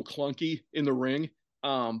a little clunky in the ring.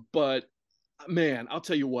 But man, I'll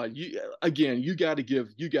tell you what, you got to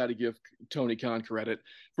give Tony Khan credit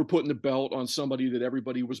for putting the belt on somebody that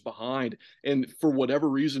everybody was behind. And for whatever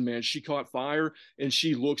reason, man, she caught fire and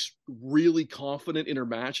she looks really confident in her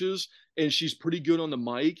matches and she's pretty good on the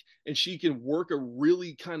mic and she can work a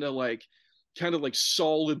really kind of like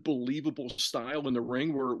solid, believable style in the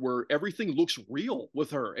ring where everything looks real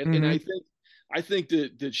with her. And Mm-hmm. I think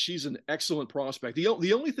that she's an excellent prospect. The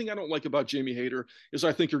only thing I don't like about Jamie Hayter is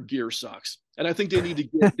I think her gear sucks, and I think they need to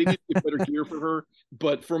get better gear for her.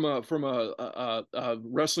 But from a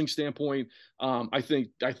wrestling standpoint, I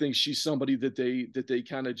think she's somebody that they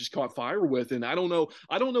kind of just caught fire with, and I don't know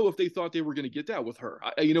if they thought they were going to get that with her.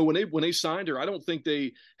 When they signed her, I don't think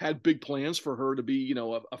they had big plans for her to be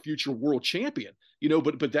a future world champion.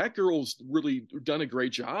 But that girl's really done a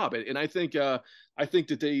great job, and I think that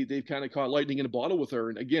they've kind of caught lightning in a bottle with her.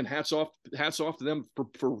 And again, hats off to them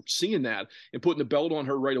for seeing that and putting the belt on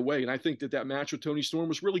her right away. And I think that match with Toni Storm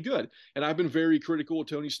was really good. And I've been very critical of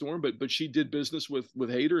Toni Storm, but she did business with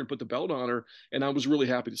Hayter and put the belt on her, and I was really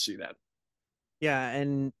happy to see that. Yeah,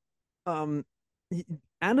 and um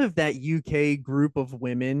out of that UK group of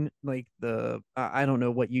women, like I don't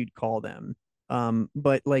know what you'd call them.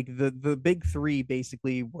 But like the big three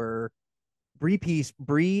basically were Bree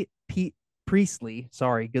Priestley,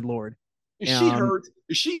 sorry, good lord. Is she Um hurt?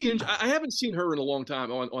 Is she injured? I haven't seen her in a long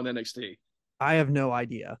time on NXT. I have no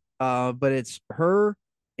idea. But it's her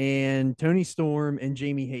and Tony Storm and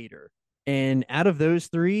Jamie Hayter. And out of those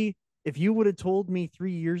three, if you would have told me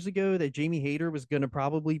 3 years ago that Jamie Hayter was going to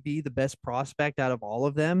probably be the best prospect out of all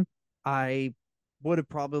of them, I would have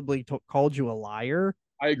probably called you a liar.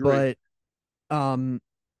 I agree. But um,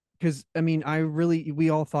 because I mean, we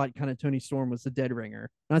all thought kind of Tony Storm was the dead ringer.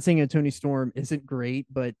 Not saying that Tony Storm isn't great,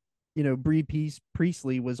 but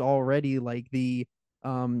Priestley was already like she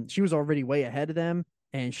was already way ahead of them,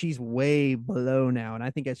 and she's way below now. And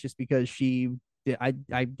I think that's just because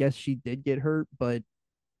I guess she did get hurt, but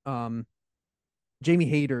um, Jamie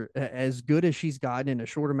Hayter, as good as she's gotten in a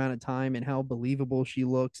short amount of time, and how believable she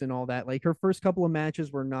looks and all that, like her first couple of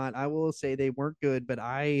matches were not, I will say they weren't good, but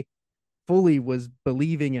I fully was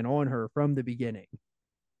believing and on her from the beginning.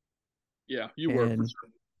 Yeah, you were for And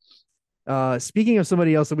sure. speaking of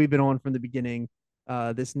somebody else that we've been on from the beginning,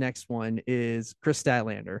 this next one is Chris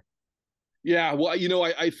Statlander. Yeah, well,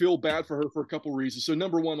 I feel bad for her for a couple of reasons. So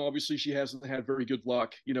number one, obviously, she hasn't had very good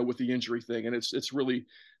luck, with the injury thing, and it's really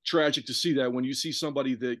tragic to see that when you see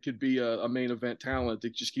somebody that could be a main event talent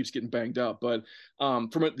that just keeps getting banged up. But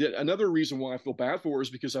another reason why I feel bad for her is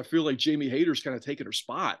because I feel like Jamie Hayter's kind of taken her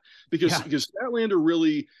spot because Yeah. because Statlander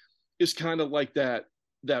really is kind of like that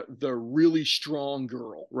the really strong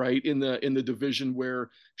girl, right, in the division where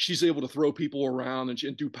she's able to throw people around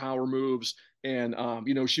and do power moves. And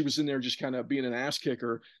she was in there just kind of being an ass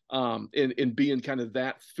kicker, and being kind of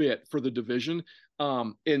that fit for the division.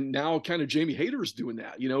 And now kind of Jamie Hayter is doing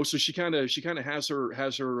that, so she kind of has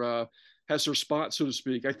her spot, so to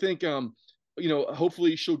speak. I think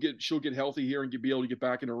hopefully she'll get healthy here and be able to get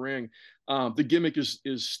back in the ring. The gimmick is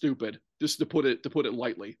stupid, just to put it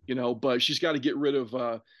lightly, but she's got to get rid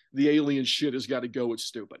of the alien shit. Has got to go. It's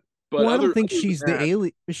stupid. But Well, I don't other think than she's the that,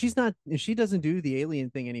 alien. She's not. She doesn't do the alien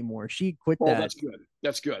thing anymore. She quit oh, that. that's good.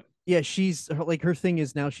 That's good. Yeah, like her thing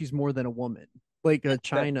is now she's more than a woman, like a That,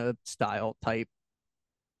 China style type.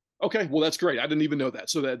 Okay, well that's great. I didn't even know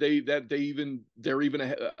that. So they're even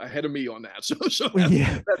ahead of me on that. So that's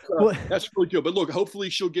Yeah. that's uh, Well, that's really good. But look,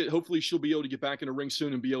 hopefully she'll be able to get back in the ring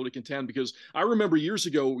soon and be able to contend because I remember years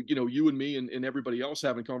ago, you and me and everybody else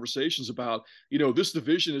having conversations about, this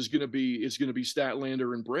division is going to be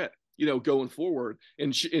Statlander and Britt, going forward,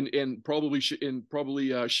 and probably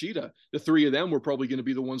Sheeta. The three of them were probably going to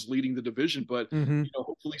be the ones leading the division, but mhm.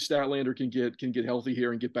 hopefully Statlander can get healthy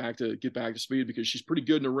here and get back to speed because she's pretty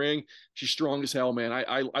good in the ring. She's strong as hell, man.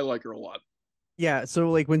 I like her a lot. Yeah. So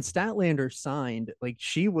like when Statlander signed, like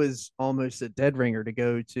she was almost a dead ringer to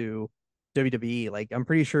go to WWE. Like I'm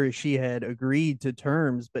pretty sure she had agreed to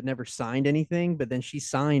terms but never signed anything. But then she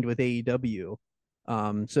signed with AEW.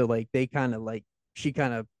 So like they kind of like she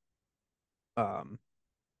kind of um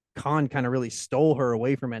Khan kind of really stole her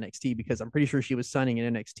away from NXT because I'm pretty sure she was signing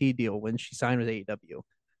an NXT deal when she signed with AEW.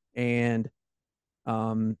 And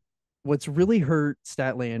um, what's really hurt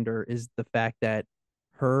Statlander is the fact that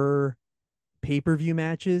her pay-per-view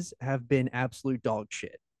matches have been absolute dog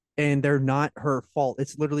shit. And they're not her fault.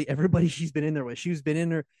 It's literally everybody she's been in there with. She's been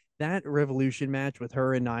in her that Revolution match with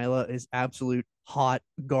her and Nyla is absolute hot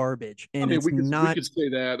garbage. I And mean, it's we not could say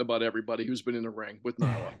that about everybody who's been in the ring with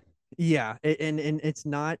Nyla. yeah, and it's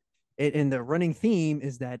not and the running theme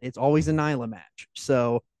is that it's always a Nyla match.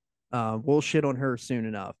 So we'll shit on her soon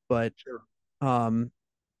enough. But Sure. um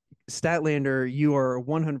Statlander, you are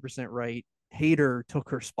 100% right. Hater took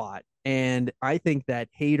her spot. And I think that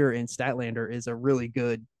Hater and Statlander is a really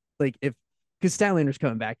good, like, if, because Statlander's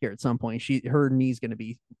coming back here at some point. Her knee's going to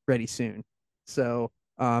be ready soon. So,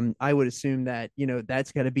 I would assume that,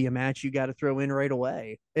 that's got to be a match you got to throw in right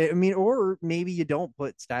away. I mean, or maybe you don't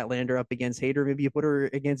put Statlander up against Hater. Maybe you put her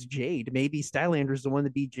against Jade. Maybe Statlander's the one to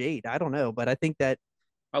beat Jade. I don't know. But I think that,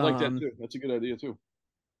 I like that um, too. That's a good idea too.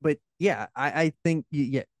 but yeah, I think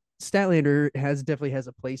yeah, Statlander definitely has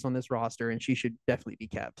a place on this roster, and she should definitely be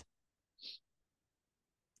kept.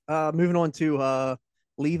 Moving on to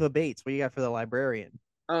Leva Bates. What do you got for the librarian?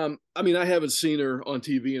 I mean, I haven't seen her on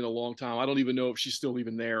TV in a long time. I don't even know if she's still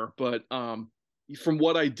even there. But from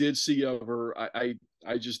what I did see of her,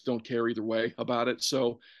 I just don't care either way about it.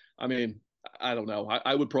 So, I mean, I don't know.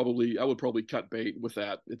 I would probably cut bait with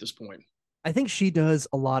that at this point. I think she does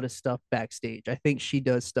a lot of stuff backstage. I think she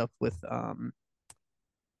does stuff with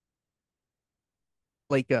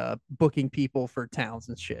like booking people for towns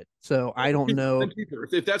and shit. So I don't know. Then keep her.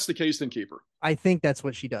 If that's the case, then keep her. I think that's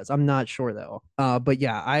what she does. I'm not sure though. But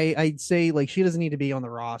yeah, I'd say like she doesn't need to be on the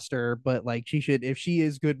roster, but like she should, if she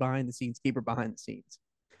is good behind the scenes, keep her behind the scenes.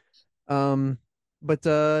 Um, but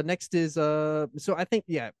next is so I think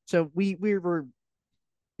yeah. So we were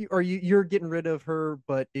are you're getting rid of her,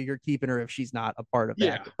 but you're keeping her if she's not a part of the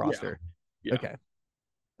Yeah, active yeah, roster. yeah.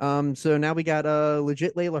 Okay. So now we got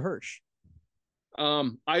legit Layla Hirsch.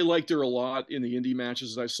 I liked her a lot in the indie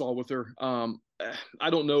matches that I saw with her. I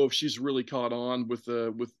don't know if she's really caught on with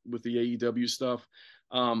the AEW stuff.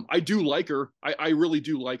 I do like her. I really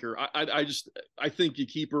do like her. I think you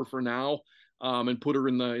keep her for now. And put her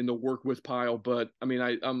in the work with pile. But I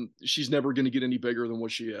mean, she's never going to get any bigger than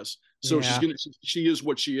what she is. So Yeah. she is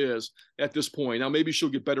what she is at this point. Now maybe she'll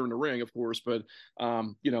get better in the ring, of course, but I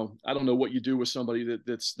don't know what you do with somebody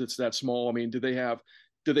that's that small. I mean, do they have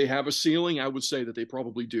a ceiling? I would say that they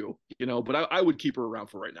probably do, but I would keep her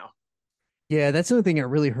around for right now. Yeah, that's the only thing that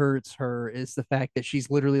really hurts her is the fact that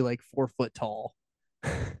she's literally like 4 foot tall.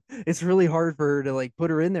 It's really hard for her to like put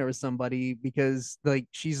her in there with somebody because like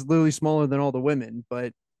she's literally smaller than all the women,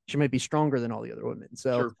 but she might be stronger than all the other women.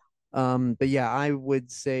 So, Sure. but yeah, I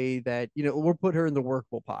would say that we'll put her in the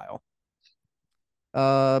workable pile.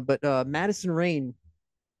 But Madison Rain,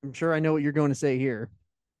 I'm sure I know what you're going to say here.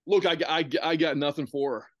 Look, I got nothing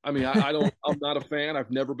for her. I mean, I don't. I'm not a fan.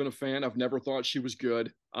 I've never been a fan. I've never thought she was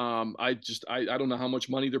good. I don't know how much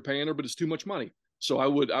money they're paying her, but it's too much money. So I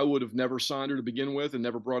would have never signed her to begin with and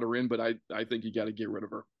never brought her in. But I think you got to get rid of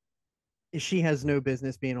her. She has no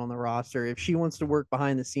business being on the roster. If she wants to work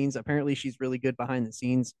behind the scenes, apparently she's really good behind the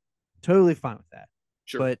scenes. Totally fine with that.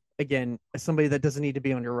 Sure. But again, as somebody that doesn't need to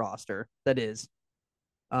be on your roster, that is.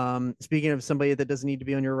 Speaking of somebody that doesn't need to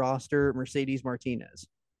be on your roster, Mercedes Martinez.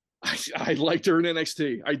 I liked her in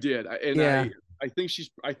NXT. I did, and Yeah, I think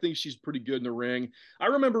she's pretty good in the ring. I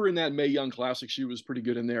remember in that Mae Young Classic, she was pretty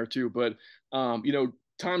good in there too. But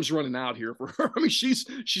time's running out here for her. I mean, she's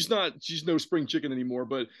no spring chicken anymore.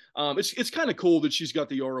 But it's kind of cool that she's got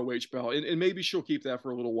the ROH belt, and maybe she'll keep that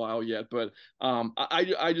for a little while yet. But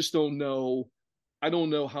I just don't know. I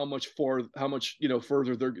don't know how much further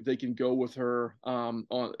they can go with her on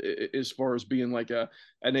as far as being like an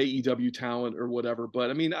AEW talent or whatever.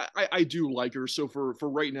 But I mean, I do like her. So for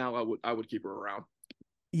right now, I would keep her around.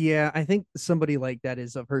 yeah. I think somebody like that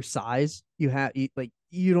is of her size. You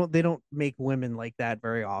don't they don't make women like that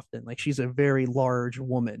very often. Like she's a very large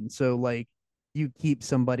woman, so like you keep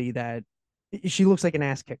somebody that she looks like an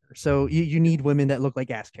ass kicker. So you need women that look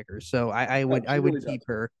like ass kickers. So I She would really keep does.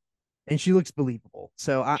 her, and she looks believable.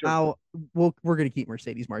 So Sure. we're gonna keep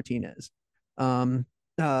Mercedes Martinez. What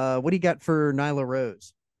do you got for Nyla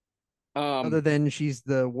Rose? Other Um, than she's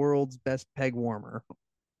the world's best peg warmer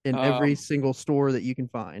in every um, single store that you can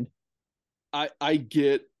find. I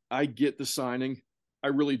get the signing. I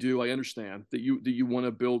really do. I understand that you want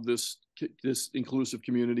to build this inclusive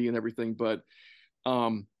community and everything, but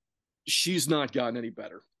um, she's not gotten any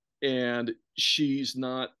better, and she's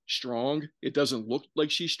not strong. It doesn't look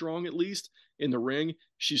like she's strong, at least in the ring.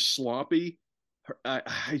 She's sloppy. I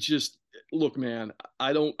just look, man,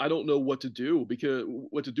 I don't know what to do because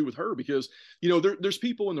what to do with her because there's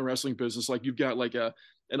people in the wrestling business like you've got like an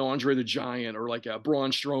Andre the Giant or like a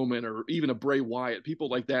Braun Strowman or even a Bray Wyatt, people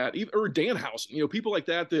like that, even or Danhausen, people like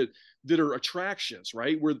that are attractions,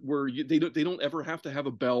 right? They don't ever have to have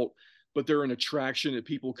a belt, but they're an attraction that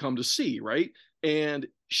people come to see, right? And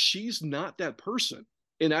she's not that person.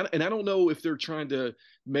 And I don't know if they're trying to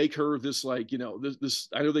make her this like this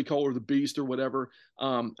I know they call her the beast or whatever.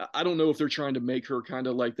 I don't know if they're trying to make her kind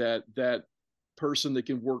of like that person that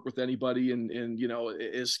can work with anybody and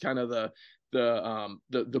is kind of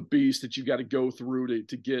the beast that you got to go through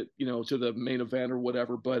to get to the main event or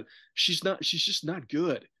whatever. But she's just not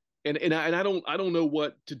good. And I don't know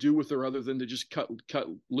what to do with her other than to just cut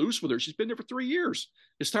loose with her. She's been there for 3 years.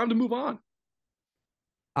 It's time to move on.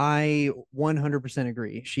 I 100%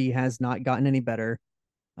 agree. She has not gotten any better.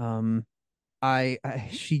 Um,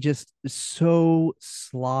 she just is so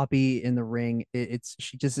sloppy in the ring.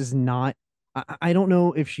 She just is not. I don't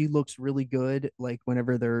know if she looks really good like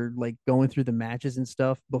whenever they're like going through the matches and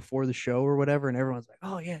stuff before the show or whatever, and everyone's like,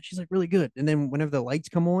 "Oh yeah, she's like really good." And then whenever the lights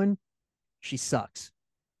come on, she sucks.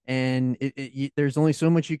 And there's only so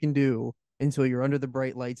much you can do until you're under the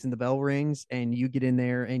bright lights and the bell rings, and you get in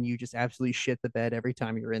there and you just absolutely shit the bed every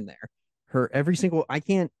time you're in there. Her every single I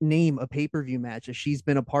can't name a pay-per-view match that she's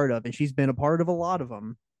been a part of, and she's been a part of a lot of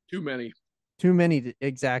them. Too many. Too many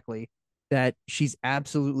exactly, that she's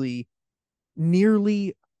absolutely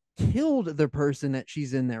nearly killed the person that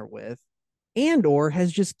she's in there with, and or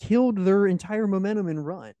has just killed their entire momentum and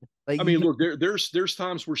run. Like I mean, look, there's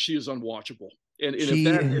times where she is unwatchable, and if she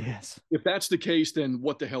that yes. if that's the case, then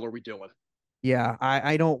what the hell are we doing? Yeah,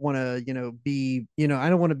 I don't want to, I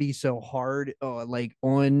don't want to be so hard, like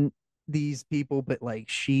on these people, but like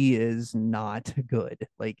she is not good.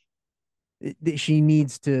 Like she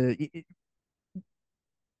needs to.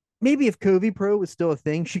 Maybe if Kobe Pro was still a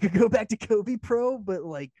thing, she could go back to Kobe Pro. But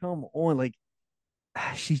like, come on, like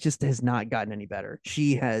she just has not gotten any better.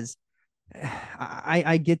 She has.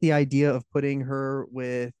 I get the idea of putting her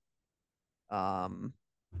with, um,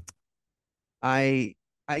 I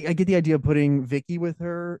I get the idea of putting Vicky with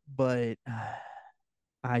her, but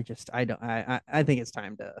I don't I think it's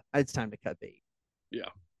time to cut bait. Yeah.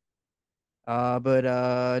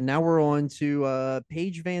 But now we're on to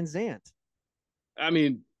Paige Van Zant. I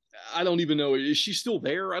mean, I don't even know. Is she still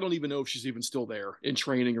there? I don't even know if she's even still there in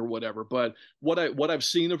training or whatever. But what I've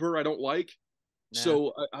seen of her, I don't like. Nah.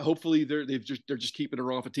 So hopefully they're just keeping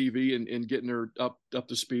her off of TV and getting her up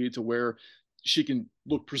to speed to where she can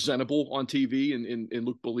look presentable on TV and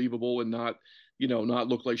look believable and not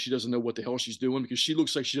look like she doesn't know what the hell she's doing because she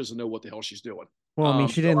looks like she doesn't know what the hell she's doing. Well, I mean,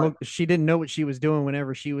 So she didn't know what she was doing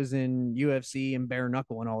whenever she was in UFC and bare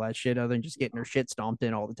knuckle and all that shit, other than just getting her shit stomped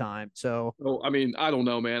in all the time. So I mean, I don't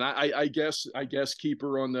know, man. I guess keep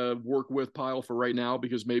her on the work with pile for right now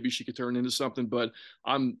because maybe she could turn into something. But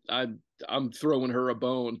I'm throwing her a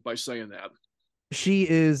bone by saying that. she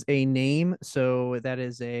is a name, so that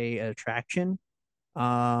is a attraction.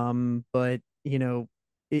 But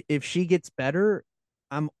if she gets better,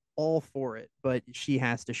 I'm all for it. But she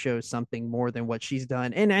has to show something more than what she's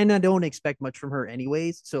done, and I don't expect much from her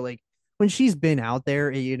anyways. So like when she's been out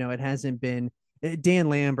there, it hasn't been. Dan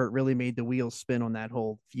Lambert really made the wheels spin on that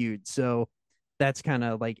whole feud. So that's kind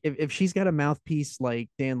of like if she's got a mouthpiece like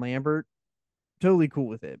Dan Lambert, totally cool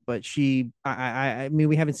with it. But I mean,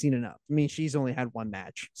 we haven't seen enough. I mean, she's only had one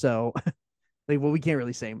match, so like, well, we can't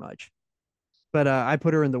really say much. But I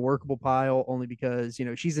put her in the workable pile only because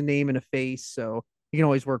she's a name and a face, so you can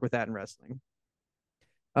always work with that in wrestling.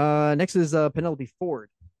 Next is Penelope Ford.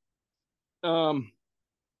 Um,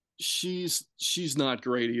 she's not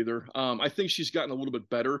great either. I think she's gotten a little bit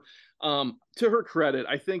better. To her credit,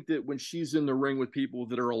 I think that when she's in the ring with people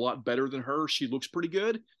that are a lot better than her, she looks pretty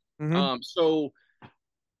good. Mm-hmm. So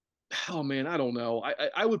oh man, I don't know.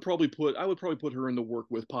 I would probably put her in the work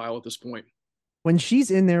with pile at this point. When she's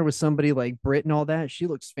in there with somebody like Britt and all that, she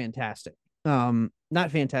looks fantastic. Not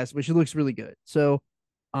fantastic, but she looks really good. So,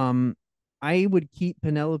 um, I would keep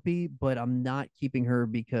Penelope, but I'm not keeping her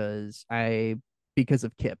because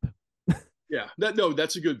of Kip. Yeah, no,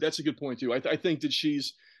 that's a good point too. I think that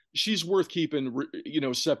she's worth keeping,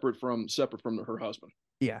 separate from her husband.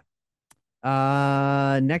 Yeah.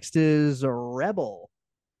 Next is Rebel.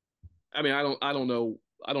 I mean, I don't know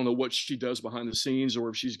what she does behind the scenes or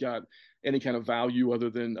if she's got any kind of value other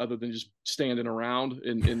than just standing around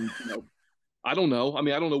and I don't know. I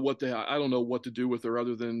mean, I don't know what to do with her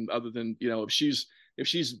other than if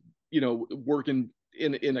she's working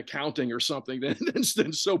in accounting or something,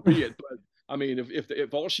 then so be it. But I mean,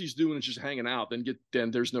 if all she's doing is just hanging out,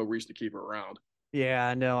 then there's no reason to keep her around.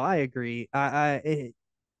 Yeah, no, I agree.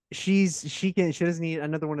 She doesn't need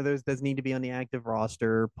another one of those. Doesn't need to be on the active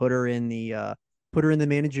roster. Put her in the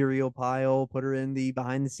managerial pile. Put her in the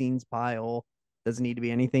behind the scenes pile. Doesn't need to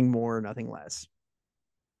be anything more, nothing less.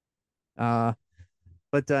 Uh,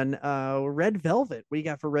 but then Red Velvet. What do you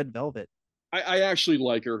got for Red Velvet? I actually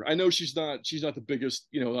like her. I know she's not the biggest,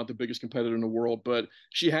 not the biggest competitor in the world, but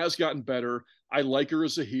she has gotten better. I like her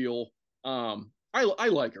as a heel. I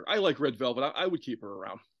like her. I like Red Velvet. I would keep her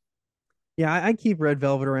around. Yeah, I keep Red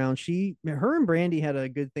Velvet around. Her and Brandy had a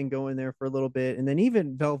good thing going there for a little bit, and then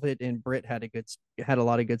even Velvet and Britt had a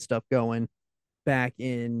lot of good stuff going back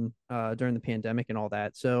in during the pandemic and all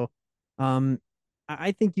that. So, um,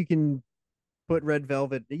 I think you can put Red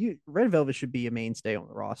Velvet. Red Velvet should be a mainstay on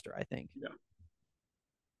the roster. I think. Yeah.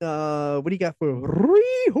 What do you got for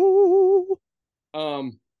Riho?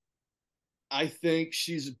 Um, I think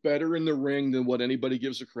she's better in the ring than what anybody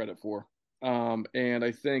gives her credit for. And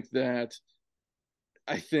I think that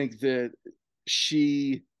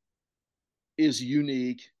she is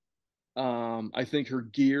unique. I think her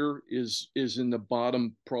gear is in the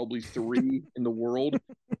bottom probably three in the world.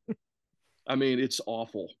 I mean, it's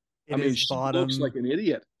awful. I It mean, is she looks bottom. like an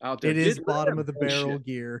idiot out there. It is Get rid of bottom that of the barrel bullshit.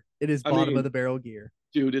 gear. It is I bottom of mean, the barrel gear.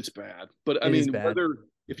 dude, it's bad. But I It is mean, bad. whether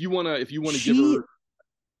if you wanna give She her,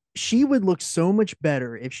 she would look so much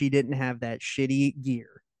better if she didn't have that shitty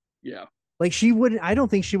gear. yeah, Like she wouldn't. I don't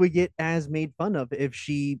think she would get as made fun of if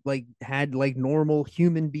she like had like normal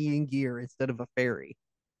human being gear instead of a fairy.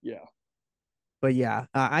 yeah, But yeah,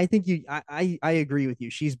 I think I agree with you.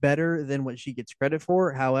 She's better than what she gets credit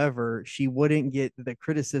for. However, she wouldn't get the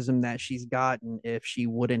criticism that she's gotten if she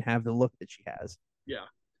wouldn't have the look that she has. yeah.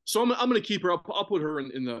 So I'm gonna keep her up. I'll put her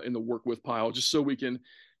in the work with pile just so we can,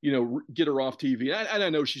 get her off TV. And I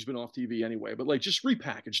know she's been off TV anyway, but like just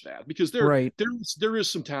repackage that because Right. there is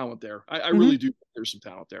some talent there. I Mm-hmm. really do. There's some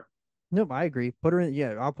talent there. Nope, I agree. Put her in.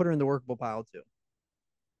 Yeah, I'll put her in the workable pile too.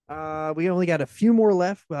 We only got a few more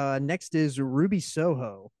left. Next is Ruby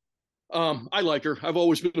Soho. I like her. I've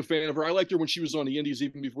always been a fan of her. I liked her when she was on the Indies,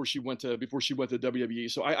 even before she went to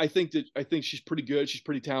WWE. So I think she's pretty good. She's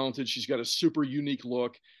pretty talented. She's got a super unique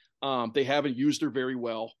look. They haven't used her very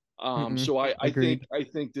well. Mm-mm. So I think Agreed. I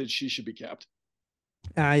think that she should be kept.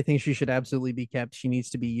 I think she should absolutely be kept. She needs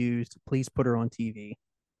to be used. Please put her on TV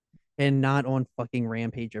and not on fucking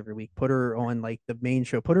Rampage every week. Put her on like the main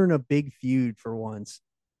show. Put her in a big feud for once.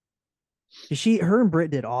 Her and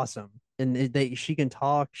Britt did awesome, and she can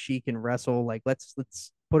talk, she can wrestle. Like let's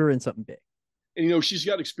put her in something big. And she's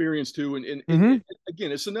got experience too. And Mm-hmm.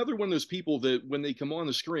 again, it's another one of those people that when they come on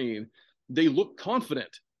the screen, they look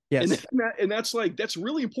confident, and Yes, that's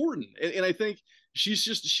really important. And I think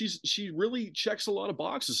she really checks a lot of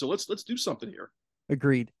boxes. So let's do something here.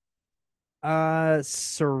 agreed.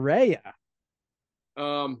 Soraya.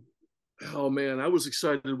 Um, oh man, I was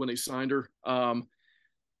excited when they signed her.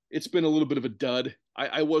 It's been a little bit of a dud.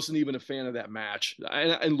 I wasn't even a fan of that match.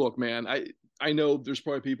 And look, man, I know there's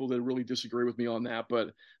probably people that really disagree with me on that,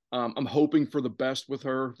 but I'm hoping for the best with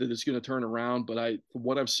her that it's going to turn around. But from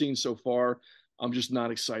what I've seen so far, I'm just not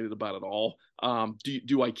excited about it all.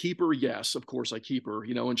 Do I keep her? Yes, of course I keep her.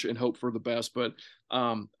 And hope for the best. But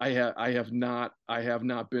I have not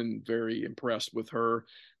been very impressed with her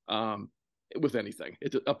um, with anything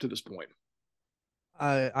up to this point.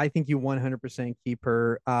 I think you 100% keep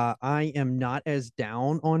her. I am not as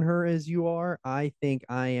down on her as you are. I think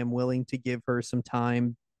I am willing to give her some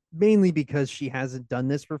time, mainly because she hasn't done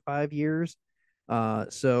this for 5 years.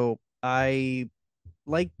 So I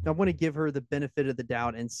want to give her the benefit of the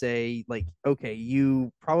doubt and say like, okay,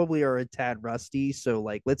 you probably are a tad rusty, so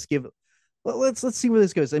like let's see where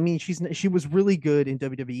this goes. I mean, she was really good in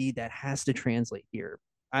WWE. That has to translate here.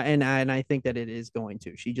 And I think that it is going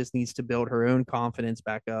to. She just needs to build her own confidence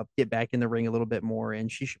back up, get back in the ring a little bit more, and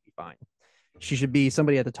she should be fine. She should be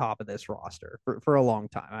somebody at the top of this roster for a long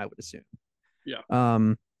time, I would assume. Yeah.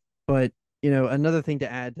 Um, but another thing to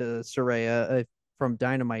add to Soraya from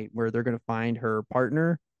Dynamite, where they're going to find her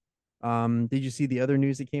partner. Did you see the other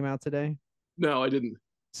news that came out today? No, I didn't.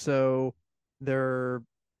 So they're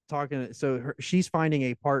talking. So she's finding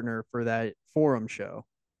a partner for that forum show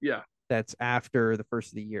Yeah. that's after the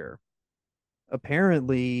first of the year.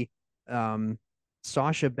 Apparently, um,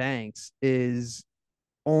 Sasha Banks is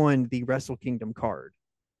on the Wrestle Kingdom card.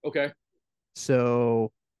 Okay.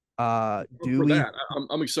 So, For that,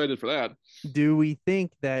 I'm excited for that. do we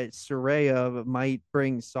think that Saraya might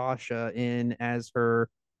bring Sasha in as her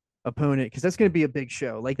opponent? Because that's going to be a big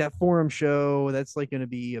show, like that forum show. That's like going to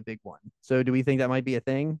be a big one. So, do we think that might be a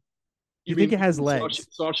thing? Do You you think mean, it you has mean Sasha, legs?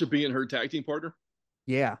 Sasha being her tag team partner?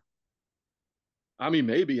 Yeah. I mean,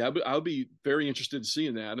 maybe I would be very interested in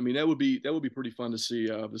seeing that. I mean, that would be pretty fun to see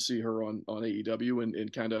her on AEW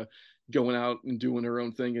and kind of going out and doing her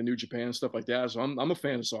own thing in New Japan and stuff like that. So I'm a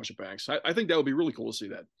fan of Sasha Banks. I think that would be really cool to see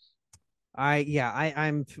that.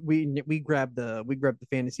 I'm we grabbed the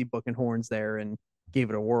fantasy book and horns there and gave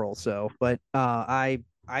it a whirl. So, but I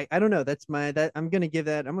don't know. That's my that I'm gonna give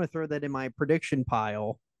that. I'm gonna throw that in my prediction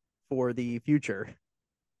pile for the future.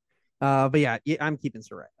 But yeah, I'm keeping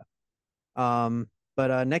Soraya.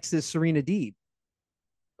 But next is Serena Deeb.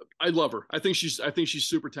 I love her. I think she's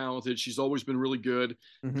super talented. She's always been really good.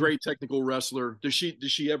 Mm-hmm. Great technical wrestler. Does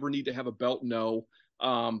she ever need to have a belt? No.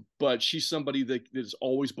 But she's somebody that is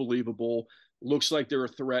always believable. Looks like they're a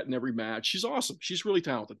threat in every match. She's awesome. She's really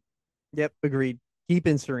talented. Yep, agreed.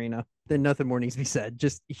 Keeping Serena. Then nothing more needs to be said.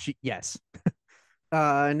 Yes.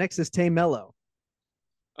 Next is Tay Mello.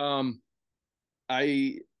 Um,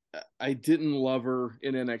 I I didn't love her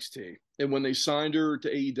in NXT, and when they signed her to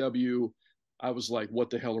AEW, I was like, "What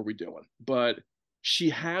the hell are we doing?" But she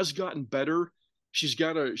has gotten better. She's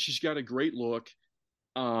got a great look.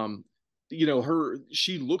 Um, you know,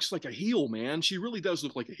 she looks like a heel, man. She really does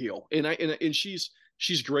look like a heel, and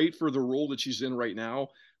she's great for the role that she's in right now.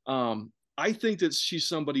 I think that she's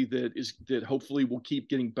somebody that hopefully will keep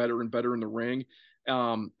getting better and better in the ring.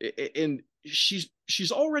 And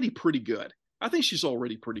she's already pretty good. I think she's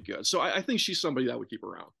already pretty good. So I think she's somebody that would keep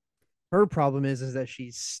around. Her problem is that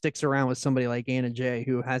she sticks around with somebody like Anna Jay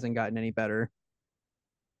who hasn't gotten any better.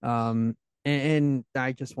 And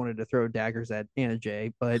I just wanted to throw daggers at Anna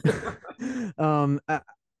Jay, but um,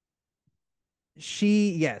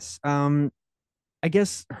 she yes, I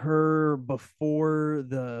guess her before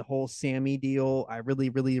the whole Sammy deal, I really,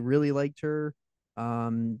 really, really liked her.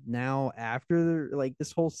 Now after like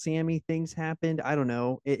this whole Sammy things happened, I don't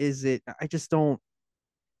know. Is it? I just don't.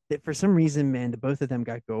 For some reason, man, the both of them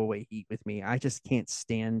got go away heat with me. I just can't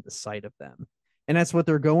stand the sight of them, and that's what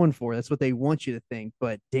they're going for. That's what they want you to think.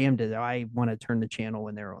 But damn, did I want to turn the channel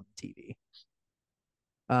when they're on the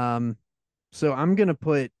TV? Um, so I'm gonna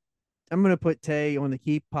put Tay on the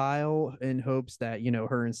keep pile in hopes that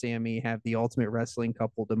her and Sammy have the ultimate wrestling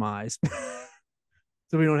couple demise,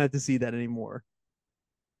 so we don't have to see that anymore.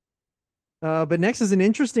 But next is an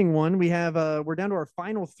interesting one. We're down to our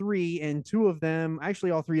final three, and two of them, actually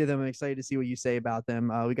all three of them, I'm excited to see what you say about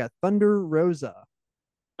them. We got Thunder Rosa.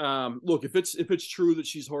 Look, if it's true that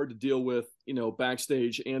she's hard to deal with, you know,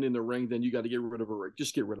 backstage and in the ring, then you got to get rid of her.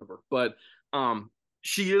 Just get rid of her. But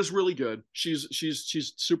she is really good. She's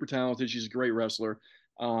super talented. She's a great wrestler.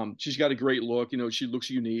 She's got a great look. You know, she looks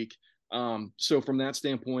unique. So from that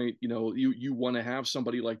standpoint, you know, you want to have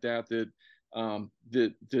somebody like that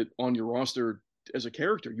on your roster as a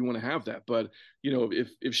character. You want to have that. But you know,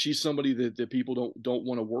 if she's somebody that people don't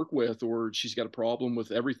want to work with, or she's got a problem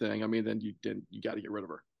with everything, I mean, then you got to get rid of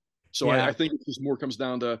her. So Yeah, I think it just more comes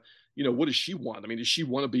down to, you know, what does she want? I mean, does she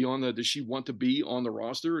want to be does she want to be on the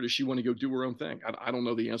roster, or does she want to go do her own thing? I don't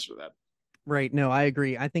know the answer to that. right. No, I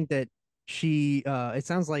agree. I think that it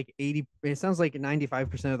sounds like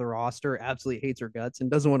 95% of the roster absolutely hates her guts and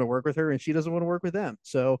doesn't want to work with her, and she doesn't want to work with them.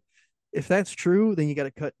 So if that's true, then you got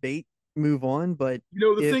to cut bait, move on. But You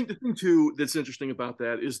know, if the thing too that's interesting about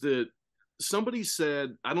that is that somebody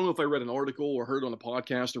said, I don't know if I read an article or heard on a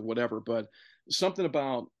podcast or whatever, but something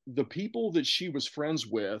about the people that she was friends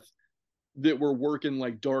with that were working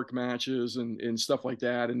like dark matches and stuff like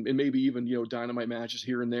that, and maybe even, you know, dynamite matches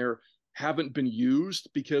here and there, haven't been used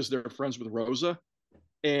because they're friends with Rosa.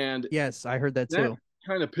 And yes, I heard that that too.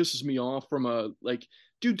 kind of pisses me off from a like,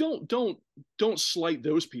 dude, don't slight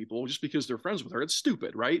those people just because they're friends with her. It's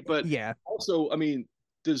stupid, right? But Yeah. also, I mean,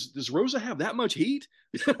 does Rosa have that much heat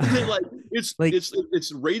that like Like,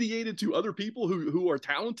 it's radiated to other people who are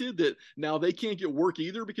talented, that now they can't get work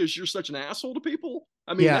either because you're such an asshole to people?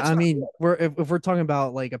 I mean, yeah, that's I not mean, if we're talking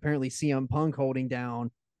about like apparently CM Punk holding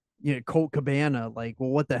down, Colt Cabana, like, well,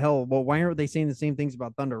 what the hell? Well, why aren't they saying the same things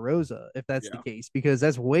about Thunder Rosa if that's the yeah. case? Because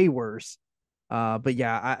that's way worse. But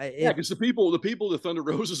yeah, Yeah, because the people that Thunder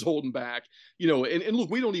Rose is holding back, you know, and look,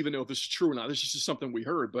 we don't even know if this is true or not. This is just something we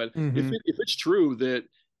heard. But mm-hmm, if it's true that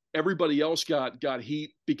everybody else got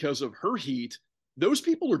heat because of her heat, those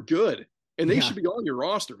people are good and they yeah, should be on your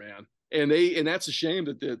roster, man. And that's a shame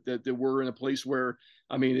that we're in a place where,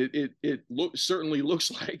 I mean, certainly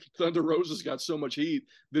looks like Thunder Rose has got so much heat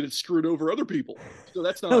that it's screwed over other people. So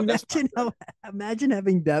that's not imagine good. imagine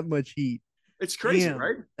having that much heat. It's crazy, Damn,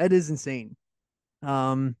 right? that is insane.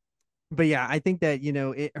 Um, but yeah, I think that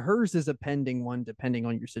hers is a pending one depending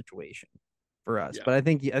on your situation for us. Yeah. But I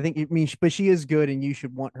think I mean, but she is good, and you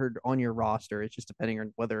should want her on your roster. It's just depending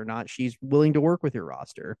on whether or not she's willing to work with your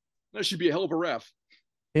roster. That should be a hell of a ref.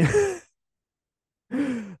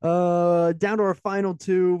 Down to our final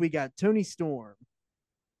two, we got Tony Storm.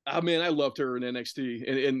 I mean, I loved her in NXT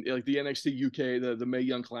and like the NXT UK, the Mae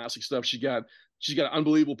Young Classic stuff. She's got an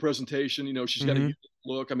unbelievable presentation. She's got a Mm-hmm. unique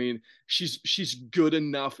look. I mean, she's good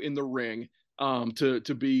enough in the ring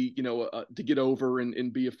to be to get over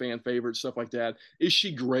and be a fan favorite, stuff like that. Is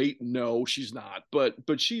she great? No, she's not. But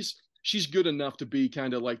she's good enough to be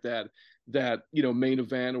kind of like that main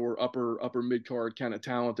event or upper mid card kind of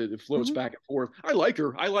talent that it floats Mm-hmm. back and forth. I like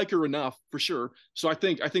her. I like her enough for sure. So I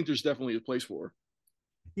think there's definitely a place for her.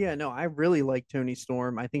 Yeah, no, I really like Tony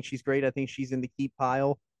Storm. I think she's great. I think she's in the keep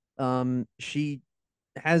pile. She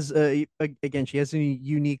has again, she has a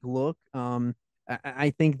unique look.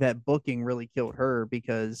 I think that booking really killed her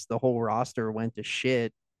because the whole roster went to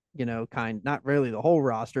shit. Not really the whole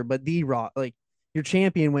roster, but like your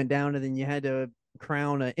champion went down, and then you had to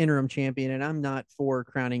crown an interim champion. And I'm not for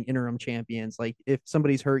crowning interim champions. Like if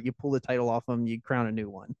somebody's hurt, you pull the title off them, you crown a new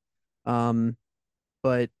one. Um,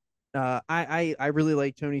 but I really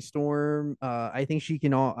like Tony Storm. I think she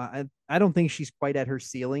can all. I don't think she's quite at her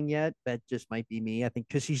ceiling yet. That just might be me. I think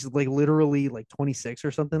because she's like literally like 26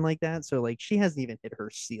 or something like that. So like she hasn't even hit her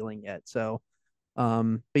ceiling yet. So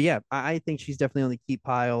but yeah, I think she's definitely on the keep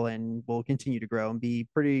pile and will continue to grow and be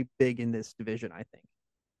pretty big in this division. I think.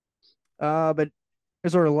 But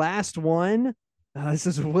there's our last one. This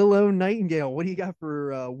is Willow Nightingale. What do you got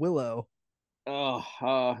for Willow?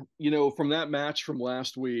 From that match from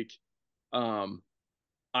last week, um,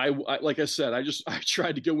 I like I said, I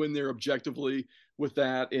tried to go in there objectively with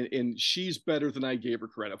that, and she's better than I gave her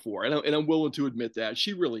credit for, and I'm willing to admit that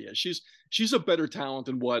she really is. She's a better talent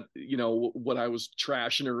than what I was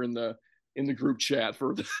trashing her in the group chat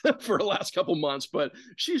for for the last couple months, but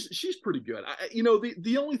she's pretty good.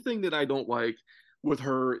 The only thing that I don't like with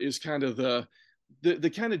her is kind of the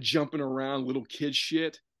kind of jumping around little kid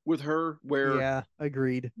shit with her, where Yeah,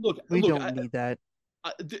 agreed. look We look don't need that.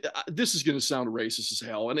 this is going to sound racist as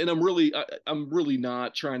hell, and I'm really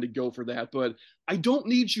not trying to go for that, but I don't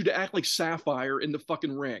need you to act like Sapphire in the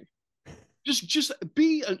fucking ring. Just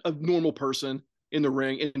be a normal person in the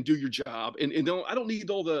ring and do your job, and I don't need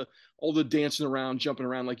all the dancing around, jumping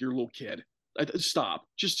around like you're a little kid. Stop.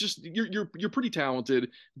 Just you're pretty talented.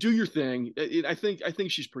 Do your thing. I think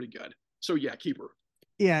she's pretty good. So yeah, keep her.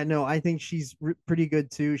 Yeah, no, I think she's pretty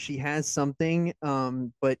good too. She has something,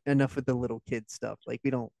 but enough with the little kid stuff. Like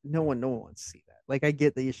we don't, no one wants to see that. Like I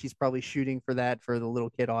get that she's probably shooting for that for the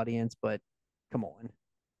little kid audience, but come on.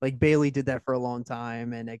 Like Bailey did that for a long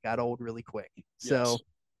time and it got old really quick. Yes. So,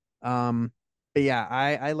 um, but yeah,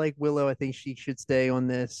 I like Willow. I think she should stay on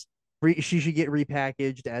this. She should get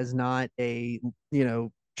repackaged as not a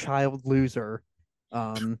child loser.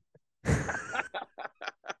 Um,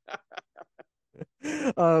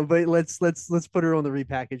 but let's put her on the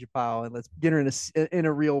repackage pile and let's get her in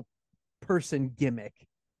a real person gimmick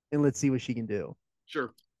and let's see what she can do.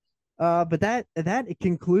 Sure. But that it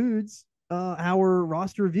concludes our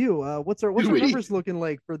roster review. What's Did our we? numbers looking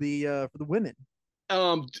like for the women?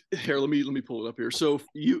 Here, let me pull it up here. So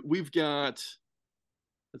we've got.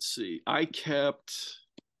 Let's see. I kept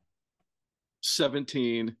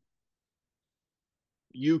 17.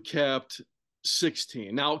 You kept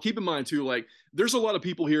 16. Now, keep in mind too, like there's a lot of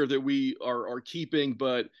people here that we are keeping,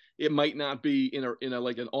 but it might not be in a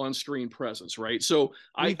like an on-screen presence, right? So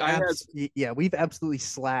I had We've absolutely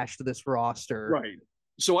slashed this roster. right.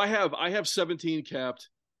 So I have 17 kept.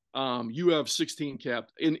 You have 16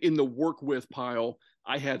 kept. In the work with pile,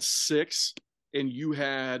 I had 6 and you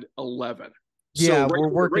had 11. So Yeah, right we're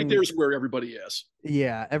right working. there's where everybody is.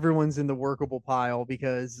 Yeah, everyone's in the workable pile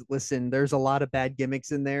because listen, there's a lot of bad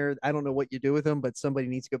gimmicks in there. I don't know what you do with them, but somebody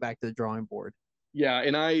needs to go back to the drawing board. Yeah,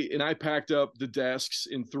 and I packed up the desks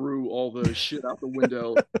and threw all the shit out the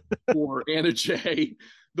window for Anna Jay,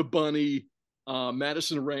 the bunny,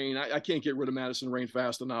 Madison Rain. I can't get rid of Madison Rain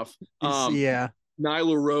fast enough. Yeah,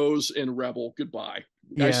 Nyla Rose and Rebel. Goodbye.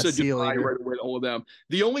 I yeah. said See you goodbye later. right away to all of them.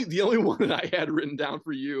 The only one that I had written down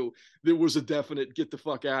for you that was a definite get the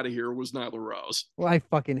fuck out of here was Nyla Rose. Well, I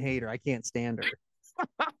fucking hate her. I can't stand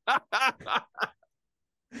her.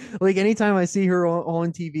 Like anytime I see her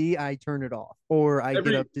on TV, I turn it off or I get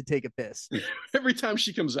every up to take a piss. every time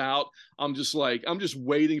she comes out, I'm just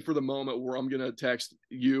waiting for the moment where I'm gonna text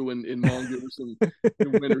you and Mongoose and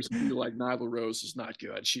Winners and be like, Nyla Rose is not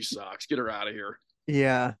good. She sucks. Get her out of here.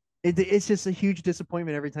 Yeah, it's just a huge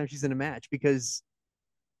disappointment every time she's in a match because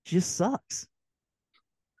she just sucks.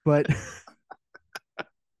 But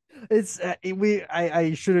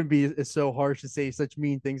I shouldn't be so harsh to say such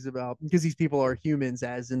mean things about because these people are humans,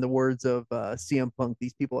 as in the words of CM Punk,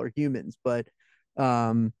 these people are humans. But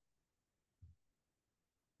um,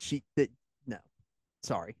 she that no.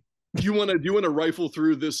 Sorry. Do you want to rifle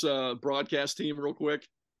through this broadcast team real quick?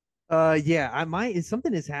 Yeah, I might.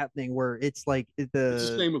 Something is happening where it's like It's the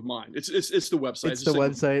the same with mine. It's the website. it's It's the the same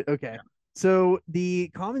with mine. website. Okay. Yeah. So the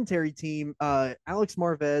commentary team, Alex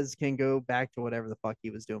Marvez can go back to whatever the fuck he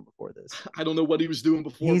was doing before this. I don't know what he was doing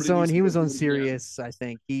before, but He's he on. needs to He go was on do it again. Sirius, I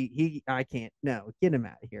think. He. I can't. No, get him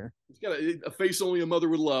out of here. He's got a face only a mother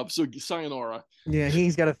would love. So sayonara. Yeah,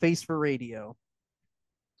 he's got a face for radio.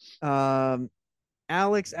 Um,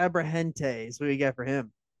 Alex Abrahentes. What do you got for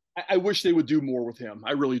him? I wish they would do more with him.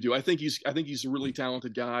 I really do. I think he's a really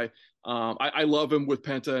talented guy. I love him with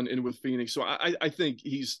Penta and with Phoenix. So I think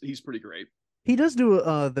he's pretty great. He does do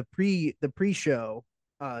the pre show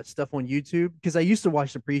stuff on YouTube because I used to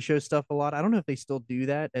watch the pre show stuff a lot. I don't know if they still do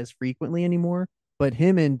that as frequently anymore. But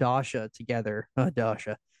him and Dasha together,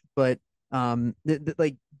 Dasha, but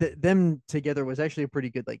them together was actually a pretty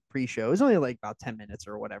good like pre show. It was only like about 10 minutes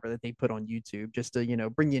or whatever that they put on YouTube just to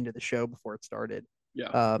bring you into the show before it started.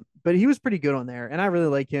 Yeah. But he was pretty good on there, and I really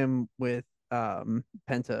like him with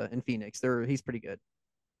Penta and Phoenix. He's pretty good.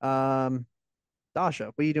 Um, Dasha,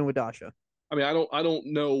 what are you doing with Dasha? I mean, I don't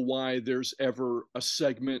know why there's ever a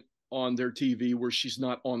segment on their TV where she's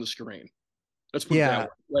not on the screen. Let's put it that Yeah,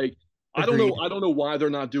 way. Like, I don't know. agreed. I don't know why they're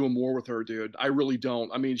not doing more with her, dude. I really don't.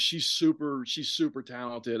 I mean, she's super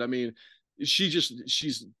talented. I mean, she's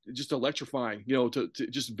just electrifying, to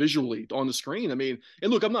just visually on the screen. I mean,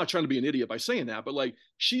 and look, I'm not trying to be an idiot by saying that, but like,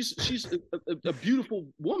 she's a beautiful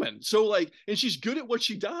woman. So like, and she's good at what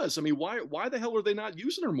she does. I mean, why the hell are they not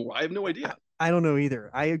using her more? I have no I, idea. I don't know either.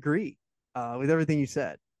 I agree with everything you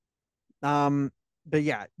said. Um, but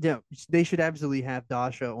yeah, they should absolutely have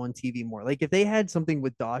Dasha on TV more. Like if they had something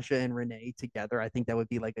with Dasha and Renee together, I think that would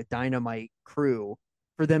be like a dynamite crew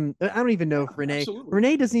for them. I don't even know if Renee Absolutely.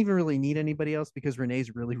 Renee doesn't even really need anybody else because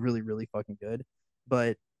Renee's really, really, really fucking good.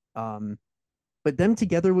 But um, but them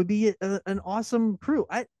together would be an awesome crew.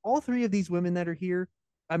 All three of these women that are here,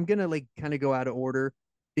 I'm gonna like kind of go out of order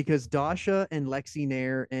because Dasha and Lexi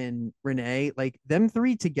Nair and Renee, like them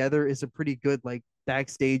three together is a pretty good like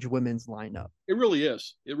backstage women's lineup It really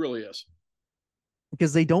is. It really is.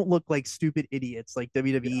 because they don't look like stupid idiots like Yeah.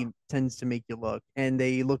 WWE tends to make you look, and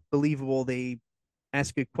they look believable. They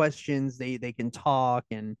ask good questions. They can talk,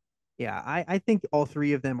 and yeah, I think all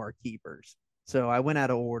three of them are keepers. So I went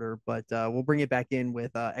out of order, but we'll bring it back in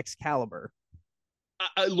with Excalibur.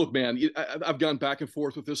 Look, man, I've gone back and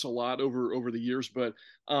forth with this a lot over the years, but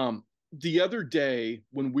the other day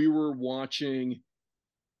when we were watching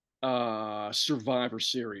Survivor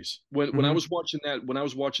Series, when I Mm-hmm.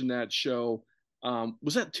 was watching that show,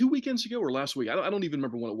 was that 2 weekends ago or last week? I don't even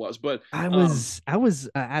remember when it was, but I was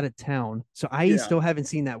out of town, so I yeah, still haven't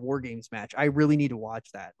seen that War Games match. I really need to watch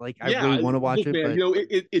that. Like, I yeah. really want to watch Look, it, man,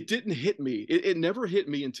 but it didn't hit me. It never hit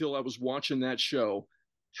me until I was watching that show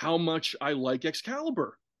how much I like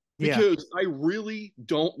Excalibur yeah. because I really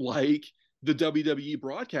don't like the WWE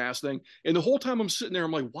broadcasting. And the whole time I'm sitting there,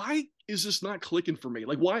 I'm like, why is this not clicking for me?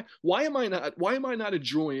 Like, why am I not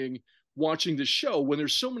enjoying watching this show when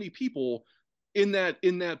there's so many people in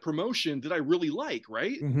that promotion that I really like,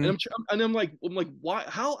 right? Hmm. And I'm like, why?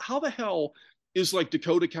 How the hell is like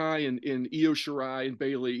Dakota Kai and Io Shirai and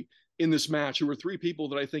Bailey in this match, who are three people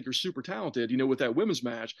that I think are super talented, with that women's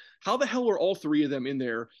match? How the hell are all three of them in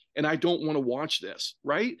there? And I don't want to watch this,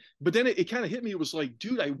 right? But then it kind of hit me. It was like,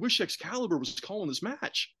 dude, I wish Excalibur was calling this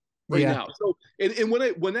match right Yeah. now. So, and when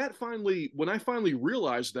I finally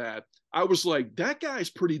realized that, I was like, that guy's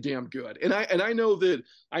pretty damn good. And I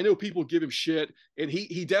know people give him shit, and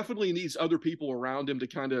he definitely needs other people around him to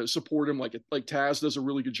kind of support him. Like Taz does a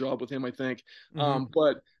really good job with him, I think. Hmm.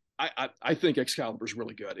 But I think Excalibur's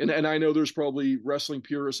really good, and I know there's probably wrestling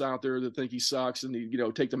purists out there that think he sucks and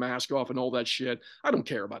take the mask off and all that shit. I don't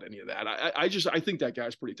care about any of that. I think that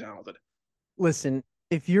guy's pretty talented. Listen,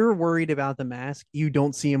 if you're worried about the mask, you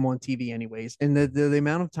don't see him on TV anyways. And the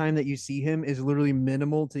amount of time that you see him is literally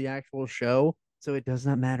minimal to the actual show. So it does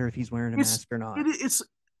not matter if he's wearing a It's mask or not. it's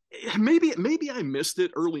maybe I missed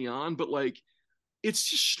it early on, but like it's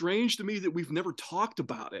just strange to me that we've never talked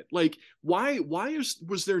about it. Like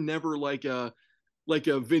was there never like a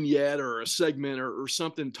vignette or a segment or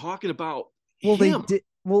something talking about Well, they him? did.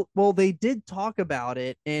 They did talk about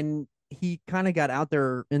it, and he kind of got out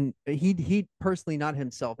there, and he personally not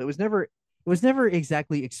himself. It was never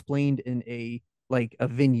exactly explained in a like a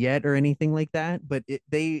vignette or anything like that, but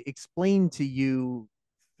they explained to you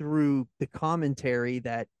through the commentary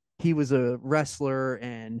that he was a wrestler,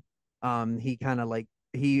 and he kind of like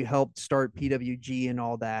he helped start PWG and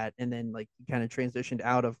all that, and then like he kind of transitioned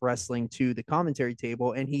out of wrestling to the commentary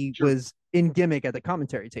table, and he Sure. was in gimmick at the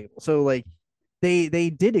commentary table. So like they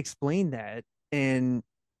did explain that, and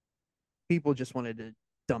people just wanted to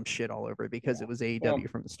dump shit all over it because it was Well, AEW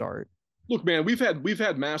from the start. look, man, we've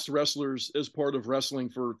had masked wrestlers as part of wrestling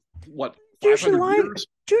for what, Jushin 500 Liger, years.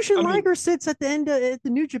 Jushin I mean, Liger sits at the end at the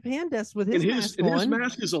New Japan desk with and his his mask and his on.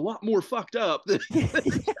 mask is a lot more fucked up than, Yeah, I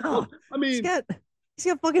he's mean, got he's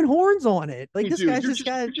got fucking horns on it. Like hey, this dude, guy's you're just just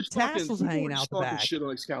got you're just talking. tassels People are hanging just out the talking back. shit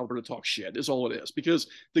on Excalibur to talk shit. Is all it is, because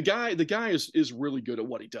the guy is really good at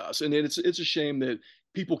what he does, and it's a shame that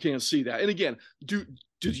people can't see that. And again, do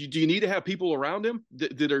do you need to have people around him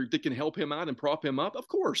that can help him out and prop him up? Of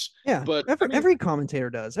course, Yeah, but I mean, every commentator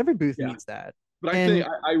does. Every booth yeah. needs that. But And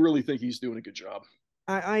I really think he's doing a good job.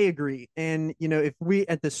 I agree. And you know, if we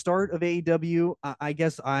at the start of AEW, I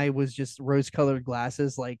guess I was just rose-colored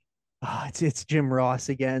glasses, like, it's Jim Ross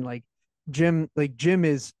again. Jim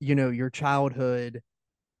is your childhood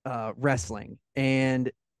wrestling,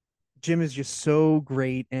 and Jim is just so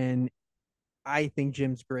great. And I think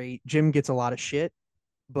Jim's great. Jim gets a lot of shit,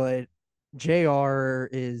 but JR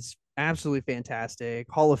is absolutely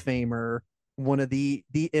fantastic. Hall of Famer, one of the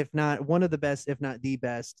if not one of the best, if not the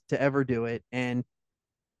best to ever do it. And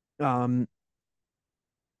um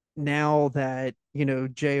now that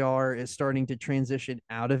JR is starting to transition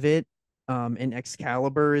out of it, and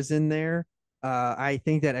Excalibur is in there, I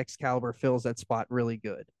think that Excalibur fills that spot really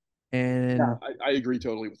good. Yeah, And I agree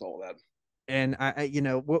totally with all that. I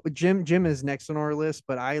what Jim is next on our list,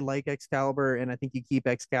 but I like Excalibur, and I think you keep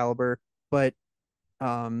Excalibur. But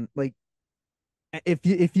like,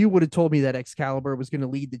 if you would have told me that Excalibur was going to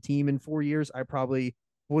lead the team in 4 years, I probably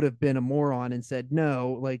would have been a moron and said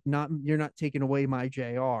no. Like, not you're not taking away my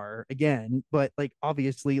JR again, but like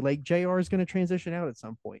obviously, like JR is going to transition out at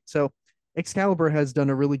some point. So Excalibur has done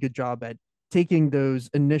a really good job at taking those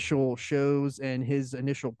initial shows and his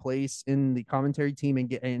initial place in the commentary team,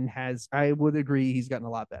 and has, I would agree, he's gotten a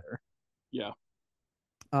lot better. Yeah.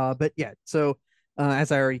 But yeah, so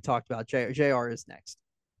as I already talked about, JR is next.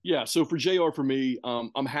 Yeah. So for JR, for me,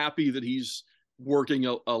 I'm happy that he's working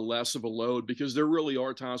a less of a load, because there really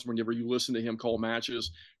are times whenever you listen to him call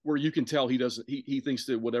matches where you can tell he thinks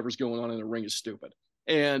that whatever's going on in the ring is stupid.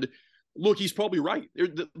 And look, he's probably right.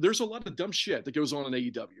 There's a lot of dumb shit that goes on in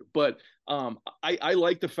AEW, but I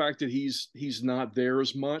like the fact that he's not there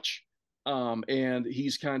as much. And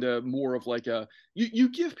he's kind of more of like you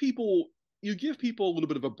give people a little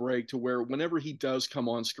bit of a break, to where whenever he does come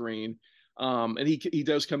on screen, and he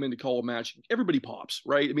does come in to call a match, everybody pops,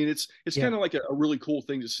 right? I mean, it's Yeah. kind of like a really cool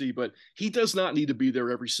thing to see, but he does not need to be there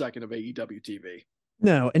every second of AEW TV.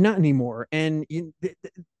 No, and not anymore. And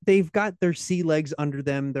they've got their sea legs under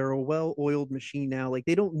them. They're a well-oiled machine now. Like,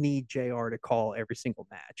 they don't need JR to call every single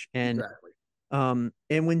match. Exactly. And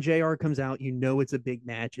when JR comes out, it's a big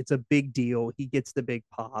match. It's a big deal. He gets the big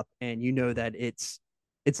pop, and you know that it's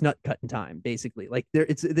nut cutting time, basically. Like,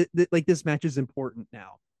 like, this match is important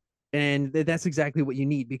now. And that's exactly what you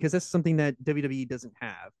need, because that's something that WWE doesn't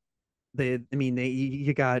have.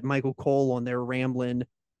 You got Michael Cole on there rambling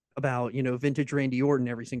about vintage Randy Orton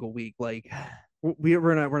every single week. Like,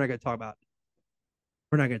 we're not going to talk about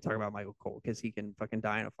Michael Cole, because he can fucking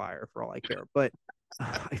die in a fire for all I care. But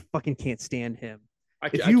I fucking can't stand him.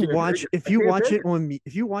 If I you can't watch I can't if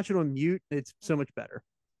you watch it on mute, it's so much better.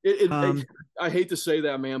 it, Um, I hate to say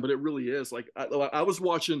that, man, but it really is. Like, I was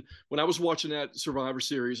watching when I was watching that Survivor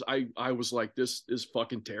Series, I was like, this is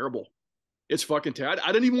fucking terrible. It's fucking terrible.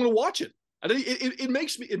 I didn't even want to watch it. I didn't. It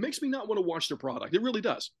makes me not want to watch their product. It really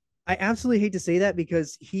does. I absolutely hate to say that,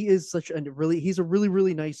 because he's a really,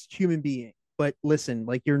 really nice human being. But listen,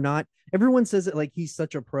 like, you're not, everyone says it like he's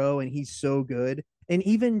such a pro and he's so good. And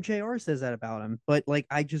even JR says that about him. But like,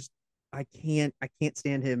 I can't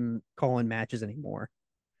stand him calling matches anymore.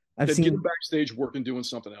 I've Then get him seen backstage working, doing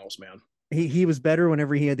something else, man. he was better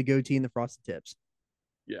whenever he had the goatee and the frosted tips.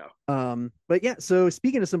 Yeah. But yeah, so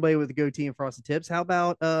speaking of somebody with a goatee and frosted tips, how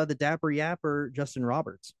about the Dapper Yapper Justin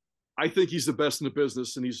Roberts? I think he's the best in the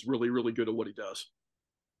business, and he's really, really good at what he does.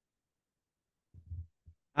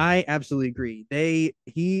 I absolutely agree.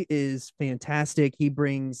 He is fantastic. He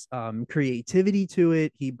brings creativity to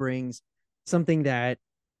it. He brings something that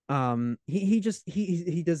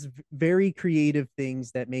he does very creative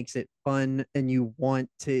things that makes it fun, and you want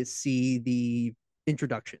to see the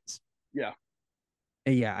introductions. Yeah.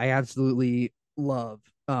 And yeah, I absolutely love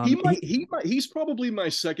He's probably my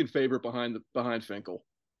second favorite behind Finkel,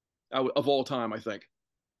 of all time, I think.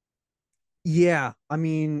 yeah, I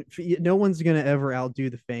mean, no one's gonna ever outdo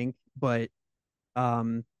the Fink, but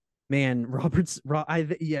um man,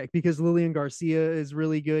 yeah, because Lillian Garcia is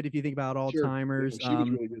really good if you think about all Sure. Yeah, timers. she was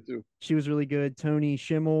really good too. She was really good. Tony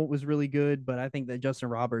Schimmel was really good, but I think that Justin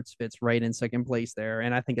Roberts fits right in second place there.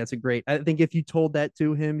 And I think that's a great, I think if you told that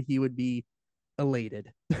to him, he would be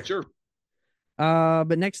elated. Sure.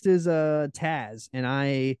 But next is Taz, and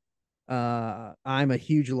I'm a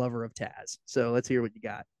huge lover of Taz. So let's hear what you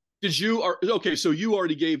got. Did you are okay? So you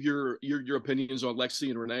already gave your opinions on Lexi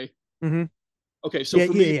and Renee. Mm-hmm. Okay, so Yeah,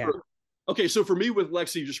 for yeah, me, yeah. okay, so for me with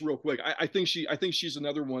Lexi, just real quick, I think she's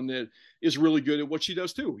another one that is really good at what she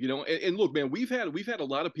does too. And look, man, we've had a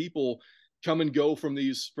lot of people come and go from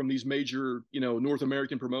these major North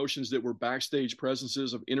American promotions that were backstage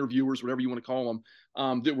presences of interviewers, whatever you want to call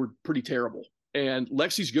them, that were pretty terrible. And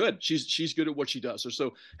Lexi's good. She's good at what she does.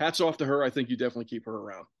 So hats off to her. I think you definitely keep her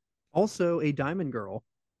around. Also a Diamond Girl.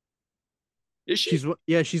 Is she?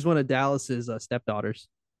 She's one of Dallas's stepdaughters.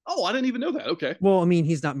 Oh, I didn't even know that. Okay. Well, I mean,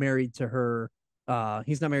 he's not married to her.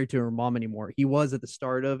 He's not married to her mom anymore. He was at the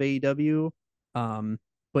start of AEW, um,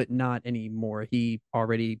 but not anymore. He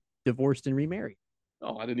already divorced and remarried.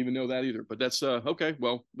 Oh, I didn't even know that either. But that's okay.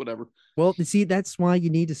 Well, whatever. Well, see, that's why you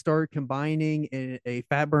need to start combining a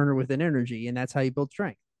fat burner with an energy, and that's how you build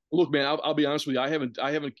strength. Look, man, I'll be honest with you. I haven't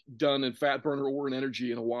done a fat burner or an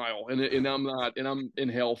energy in a while, and I'm not, and I'm in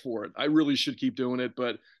hell for it. I really should keep doing it,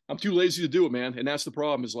 but I'm too lazy to do it, man. And that's the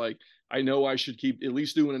problem. Is like I know I should keep at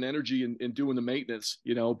least doing an energy and doing the maintenance,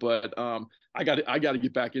 But I got to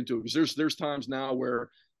get back into it because there's times now where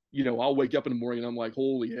I'll wake up in the morning and I'm like,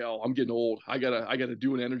 holy hell, I'm getting old. I gotta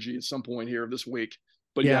do an energy at some point here this week.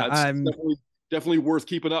 But Yeah, yeah, it's I'm. definitely worth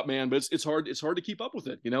keeping up, man. But it's hard to keep up with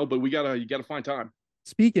it. But you gotta find time.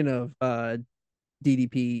 Speaking of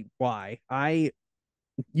DDPY, I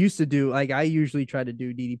used to do like I usually try to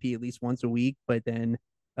do DDP at least once a week, but then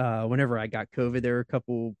whenever I got COVID there a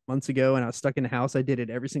couple months ago and I was stuck in the house, I did it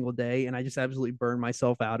every single day and I just absolutely burned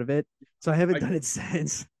myself out of it. So I haven't I done it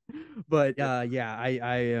since. But yeah,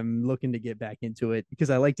 I am looking to get back into it because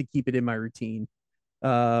I like to keep it in my routine.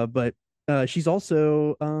 But she's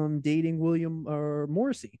also dating William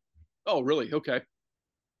Morrissey. Oh, really? Okay.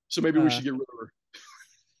 So maybe we Uh, should get rid of her.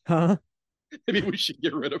 huh? Maybe we should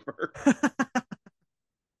get rid of her.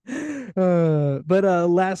 But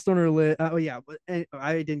last on our list. Oh yeah, but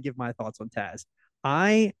I didn't give my thoughts on Taz.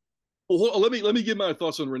 I Well, let me give my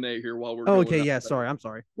thoughts on Renee here while we're oh going okay, up. yeah, sorry, I'm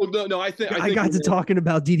sorry. Well, no, I I think got to Renee, talking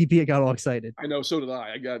about DDP. I got all excited. I know, so did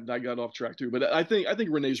I. I got off track too, but I think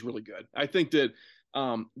Renee's really good. I think that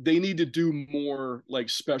they need to do more like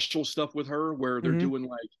special stuff with her where they're Hmm. doing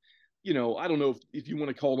like I don't know if you want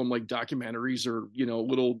to call them like documentaries or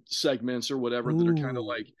little segments or whatever that are kind of Ooh,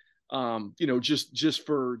 like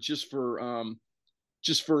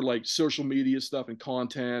just for like social media stuff and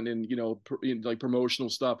content and like promotional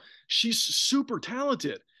stuff. She's super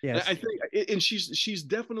talented. And I yes, think and she's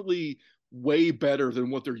definitely way better than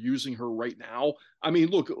what they're using her right now. I mean,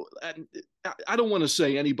 look, I don't want to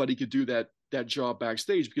say anybody could do that job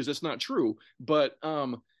backstage because that's not true, but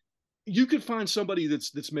you could find somebody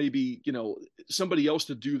that's maybe somebody else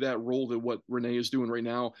to do that role that what Renee is doing right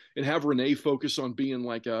now, and have Renee focus on being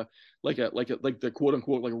like the quote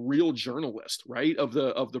unquote like real journalist, right, of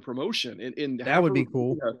the promotion, and that would be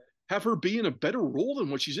cool. have her be in a better role than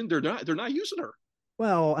what she's in. They're not using her.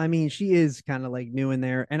 Well, I mean, she is kind of like new in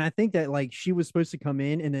there, and I think that like she was supposed to come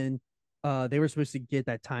in, and then they were supposed to get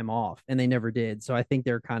that time off, and they never did. So I think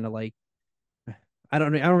they're kind of like I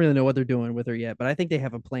don't really know what they're doing with her yet, but I think they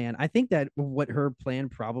have a plan. I think that what her plan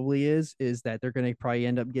probably is that they're going to probably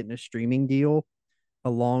end up getting a streaming deal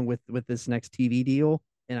along with this next TV deal,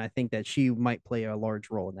 and I think that she might play a large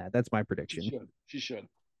role in that. That's my She prediction. should. She should.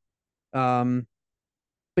 Um,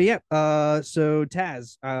 but yeah, so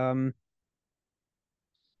Taz,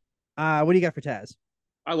 what do you got for Taz?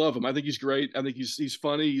 I love him. I think he's great. I think he's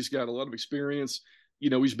funny. He's got a lot of experience.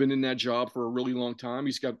 He's been in that job for a really long time.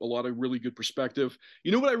 He's got a lot of really good perspective.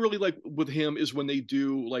 You know what I really like with him is when they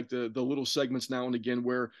do like the little segments now and again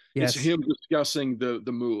where it's Yes, him discussing the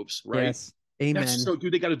moves, right? yes, That's amen. so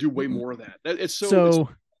dude, they got to do way more of that. It's So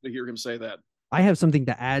to hear him say that. I have something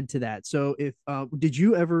to add to that. So if did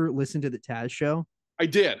you ever listen to the Taz show? I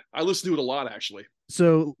did. I listened to it a lot actually.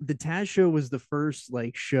 So the Taz show was the first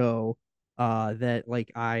like show that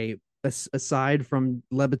like aside from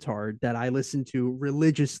Levitard that I listened to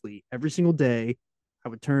religiously every single day. I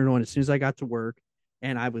would turn it on as soon as I got to work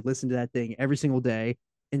and I would listen to that thing every single day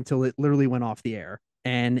until it literally went off the air.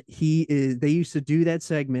 And they used to do that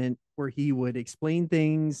segment where he would explain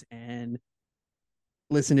things and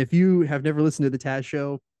listen, if you have never listened to the Taz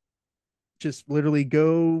show, just literally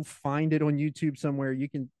go find it on YouTube somewhere. You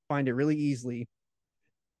can find it really easily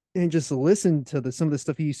and just listen to some of the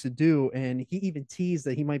stuff he used to do. And he even teased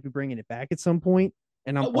that he might be bringing it back at some point,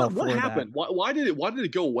 and I'm all What for that. happened? Why did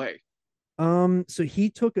it go away? So he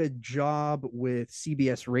took a job with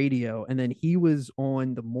CBS Radio, and then he was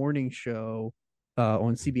on the morning show.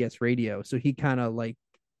 on CBS radio. So he kind of like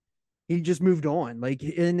he just moved on. Like,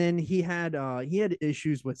 and then he had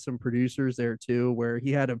issues with some producers there too, where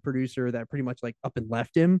he had a producer that pretty much like up and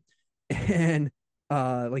left him, and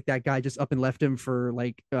like that guy just up and left him for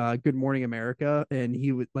like Good Morning America, and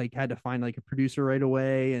he would like had to find like a producer right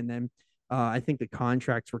away, and then I think the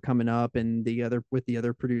contracts were coming up and the other with the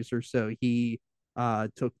other producer, so he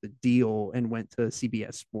took the deal and went to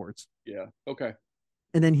CBS Sports. Yeah. Okay.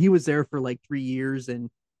 And then he was there for like 3 years, and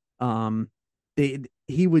um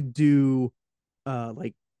he would do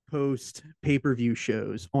like post pay-per-view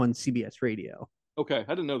shows on CBS radio. Okay.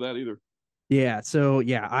 I didn't know that either. Yeah, so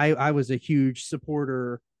yeah, I was a huge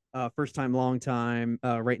supporter, first time, long time,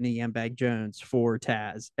 right in the Yambag Jones for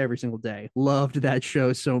Taz every single day. Loved that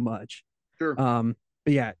show so much. Sure.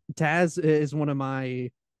 But yeah, Taz is one of my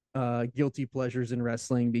guilty pleasures in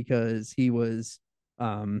wrestling because he was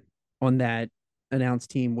on that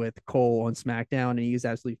announced team with Cole on SmackDown, and he was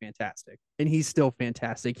absolutely fantastic. And he's still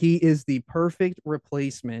fantastic. He is the perfect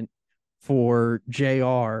replacement for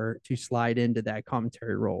JR to slide into that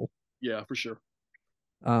commentary role. Yeah, for sure.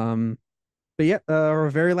 Um, but yeah, our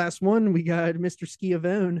very last one, we got Mr.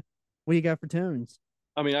 Schiavone. What do you got for Tones?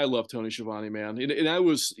 I mean, I love Tony Schiavone, man, and I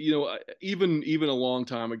was, even a long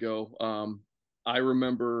time ago. I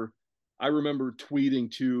remember, I remember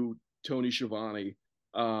tweeting to Tony Schiavone,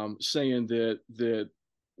 saying that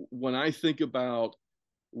when I think about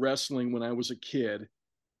wrestling when I was a kid,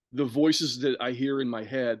 the voices that I hear in my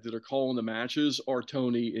head that are calling the matches are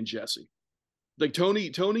Tony and Jesse. Like Tony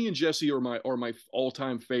and Jesse are my all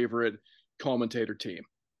time favorite commentator team,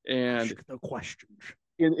 and Ask the questions.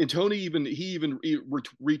 and Tony even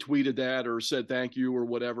retweeted that or said thank you or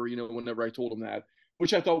whatever, whenever I told him that,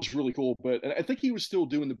 which I thought was really cool. But I think he was still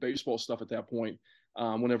doing the baseball stuff at that point.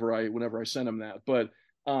 Whenever I sent him that, but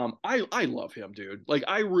I love him, dude. Like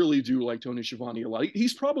I really do like Tony Schiavone a lot.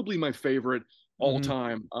 He's probably my favorite all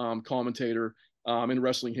Mm-hmm. time commentator in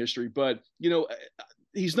wrestling history. But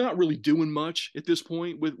he's not really doing much at this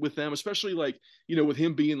point with them, especially like with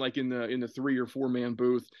him being like in the 3 or 4 man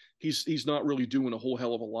booth. He's not really doing a whole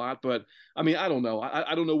hell of a lot. But I mean, I don't know.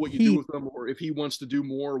 I don't know what you do He with him or if he wants to do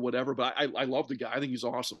more or whatever. But I love the guy. I think he's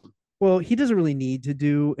awesome. Well, he doesn't really need to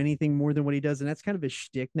do anything more than what he does, and that's kind of his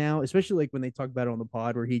shtick now, especially like when they talk about it on the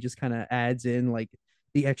pod, where he just kind of adds in like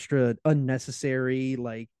the extra unnecessary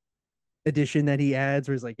like addition that he adds,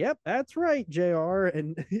 where he's like, "Yep, that's right, Jr."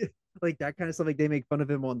 and like that kind of stuff. Like they make fun of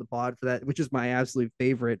him on the pod for that, which is my absolute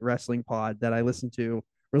favorite wrestling pod that I listen to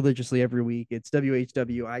religiously every week. It's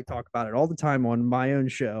WHW. I talk about it all the time on my own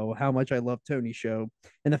show, how much I love Tony's show,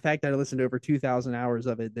 and the fact that I listened to over 2,000 hours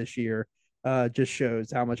of it this year just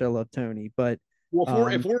shows how much I love Tony. But Well,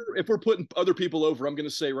 um, if we're putting other people over, I'm going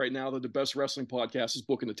to say right now that the best wrestling podcast is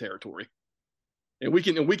Booking the Territory, and we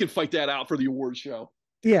can fight that out for the award show.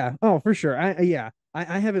 yeah, oh for sure. I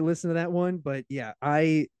haven't listened to that one, but yeah,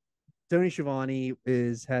 I Tony Schiavone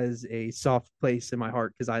has a soft place in my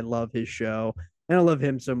heart because I love his show and I love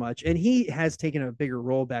him so much. And he has taken a bigger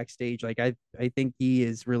role backstage. Like I think he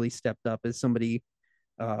has really stepped up as somebody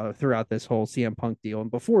throughout this whole CM Punk deal,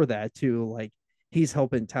 and before that too. Like he's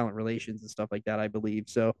helping talent relations and stuff like that, I believe.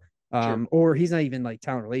 So, Sure. or he's not even like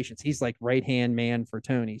talent relations. He's like right hand man for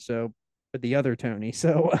Tony. So, but the other Tony.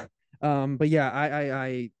 So, but yeah,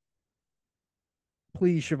 I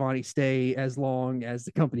please Shivani stay as long as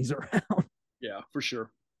the company's around. Yeah, for sure.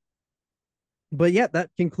 But yeah, that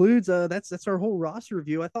concludes that's our whole roster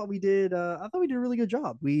review. I thought we did a really good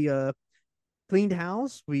job. We cleaned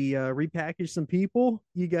house, we repackaged some people.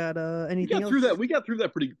 You got We anything got through else? that. We got through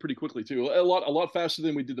that pretty quickly too. A lot faster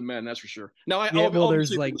than we did the men. That's for sure. Now, Yeah, well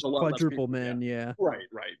there's obviously there like was a lot less quadruple people. Yeah. men, yeah. Right.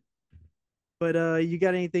 Right. But you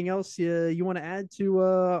got anything else you want to add to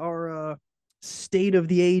our state of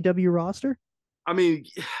the AEW roster? I mean,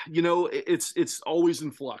 it's always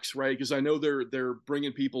in flux, right? Because I know they're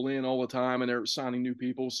bringing people in all the time and they're signing new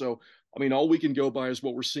people. So I mean, all we can go by is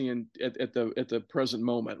what we're seeing at the present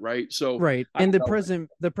moment, right? So Right. I And don't know.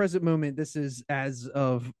 the present moment, this is as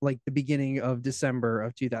of like the beginning of December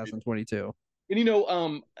of 2022.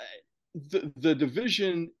 And the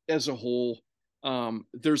division as a whole,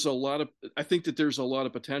 there's a lot of I think that there's a lot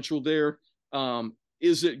of potential there.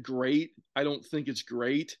 Is it great? I don't think it's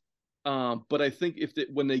great. But I think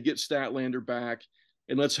when they get Statlander back,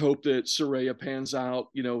 and let's hope that Soraya pans out,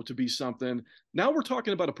 to be something. Now we're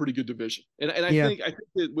talking about a pretty good division, and Yeah. I think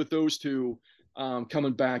that with those two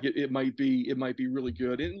coming back, it might be really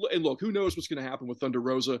good. And look, who knows what's going to happen with Thunder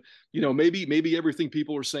Rosa? Maybe everything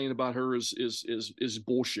people are saying about her is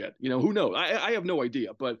bullshit. Who knows? I have no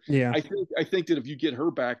idea, but Yeah. I think that if you get her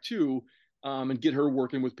back too, and get her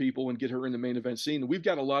working with people and get her in the main event scene. We've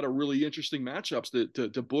got a lot of really interesting matchups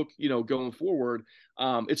to book, going forward.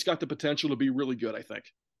 It's got the potential to be really good, I think.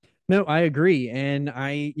 No, I agree. And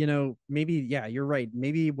maybe, yeah, you're right.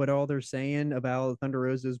 Maybe what all they're saying about Thunder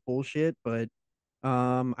Rosa is bullshit, but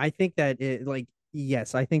I think that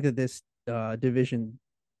yes, I think that this division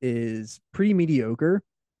is pretty mediocre.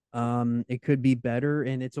 It could be better,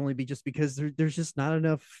 and it's only be just because there's just not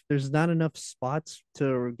enough. There's not enough spots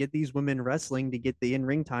to get these women wrestling to get the in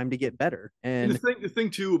ring time to get better. And And the thing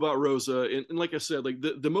too about Rosa, and like I said, like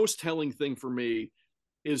the most telling thing for me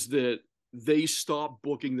is that they stopped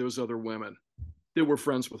booking those other women that were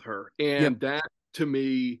friends with her, yep, and that to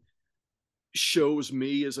me shows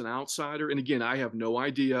me as an outsider. And again, I have no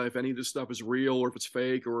idea if any of this stuff is real or if it's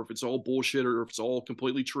fake or if it's all bullshit or if it's all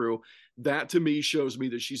completely true. That to me shows me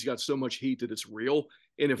that she's got so much heat that it's real.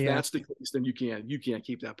 And if yeah. that's the case, then you can't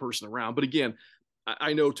keep that person around. But again,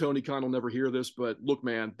 I know Tony Khan will never hear this, but look,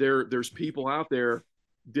 man, there's people out there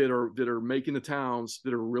that are making the towns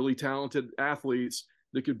that are really talented athletes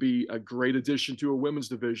that could be a great addition to a women's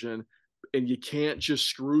division, and you can't just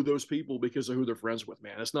screw those people because of who they're friends with,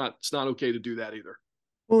 man. It's not okay to do that either.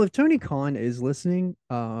 Well, if Tony Khan is listening,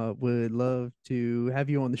 would love to have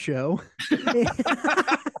you on the show.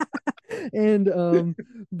 and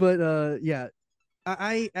but yeah,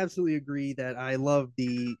 I absolutely agree that I love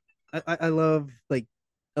I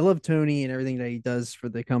love Tony and everything that he does for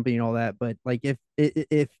the company and all that. But like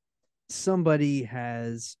if somebody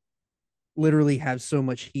has literally have so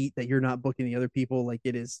much heat that you're not booking the other people, like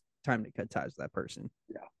it is time to cut ties with that person.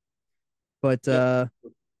 Yeah. But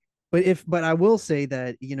Yep. but I will say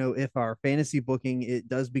that, if our fantasy booking it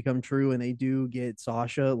does become true and they do get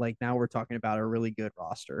Sasha, like now we're talking about a really good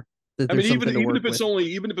roster. That I mean, there's something to even work if it's with. only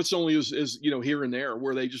even if it's only as here and there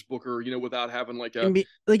where they just book her, without having like a And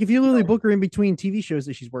like if you you literally know, book her in between TV shows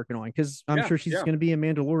that she's working on, because I'm yeah, sure she's yeah, going to be a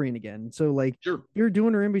Mandalorian again. So like sure, you're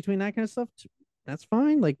doing her in between that kind of stuff, that's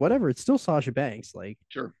fine. Like whatever, it's still Sasha Banks. Like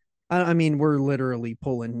sure. I mean, we're literally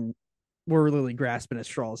grasping at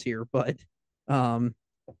straws here, um,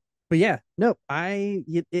 but yeah, no,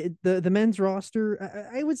 the men's roster,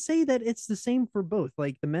 I would say that it's the same for both.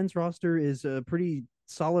 Like the men's roster is a pretty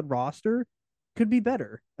solid roster, could be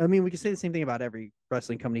better. I mean, we could say the same thing about every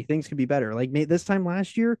wrestling company. Things could be better. Like this time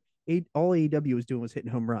last year, all AEW was doing was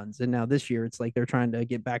hitting home runs, and now this year it's like they're trying to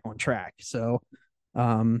get back on track. So,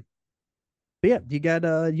 um, but yeah, you got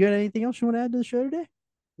anything else you want to add to the show today?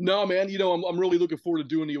 No, man. I'm really looking forward to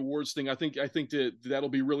doing the awards thing. I think that that'll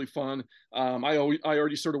be really fun. I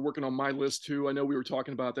already started working on my list too. I know we were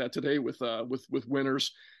talking about that today with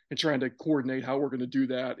winners and trying to coordinate how we're going to do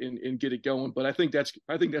that and get it going. But I think that's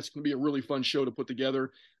going to be a really fun show to put together,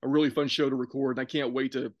 a really fun show to record. And I can't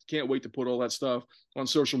wait to put all that stuff on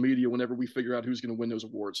social media whenever we figure out who's going to win those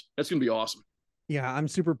awards. That's going to be awesome. Yeah, I'm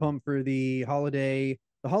super pumped for the holiday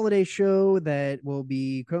show that will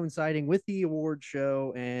be coinciding with the award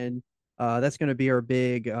show, and that's going to be our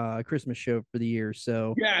big Christmas show for the year.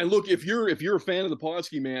 So Yeah, and look, if you're a fan of the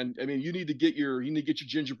Podsky, man, I mean, you need to get your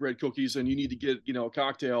gingerbread cookies, and you need to get a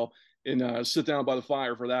cocktail and sit down by the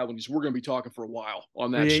fire for that one, because we're going to be talking for a while on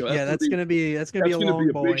that show. yeah, that's gonna be That's a going to be long a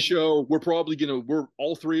big boy. show. We're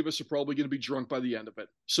all three of us are probably going to be drunk by the end of it.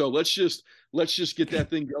 So let's just get that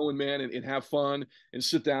thing going, man, and have fun and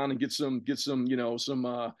sit down and get some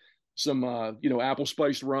apple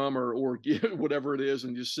spiced rum or whatever it is,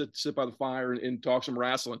 and just sit by the fire and talk some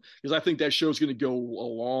wrestling, because I think that show's going to go a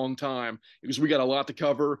long time, because we got a lot to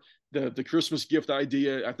cover. The Christmas gift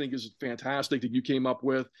idea I think is fantastic that you came up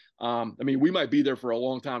with. I mean, we might be there for a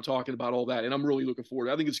long time talking about all that, and I'm really looking forward.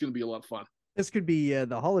 I think it's going to be a lot of fun. This could be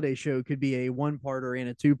the holiday show could be a one parter and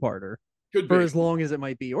a two parter Could for be. as long as it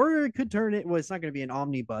might be, or it could turn it. Well, it's not going to be an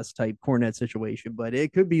omnibus type cornet situation, but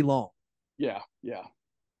it could be long. Yeah, yeah.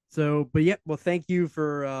 So, but yeah, well, thank you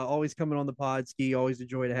for always coming on the pod, Ski. Always a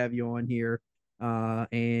joy to have you on here.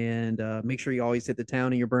 And make sure you always hit the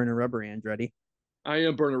town and you're burning rubber, Andretti. I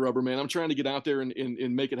am burning rubber, man. I'm trying to get out there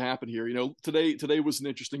and make it happen here. Today was an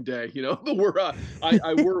interesting day. we're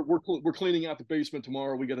we're cleaning out the basement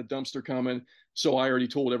tomorrow. We got a dumpster coming, so I already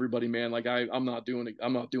told everybody, man. Like I'm not doing it.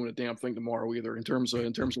 I'm not doing a damn thing tomorrow either. In terms of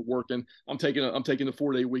working, I'm taking a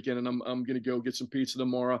 4-day weekend, and I'm gonna go get some pizza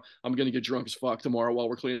tomorrow. I'm gonna get drunk as fuck tomorrow while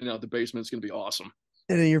we're cleaning out the basement. It's gonna be awesome.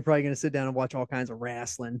 And then you're probably going to sit down and watch all kinds of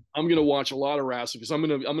wrestling. I'm gonna watch a lot of wrestling, because I'm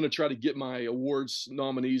gonna try to get my awards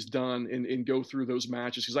nominees done and go through those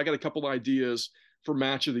matches, because I got a couple ideas for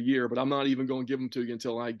match of the year, but I'm not even going to give them to you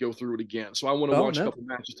until I go through it again. So I want to Oh watch a no. couple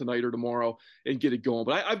matches tonight or tomorrow and get it going.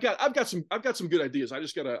 But I've got some good ideas. I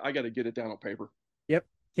gotta get it down on paper. Yep.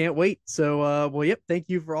 Can't wait. So well, yep, thank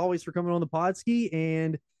you for always for coming on the pod, Ski.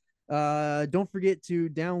 And Don't forget to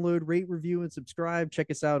download, rate, review, and subscribe. Check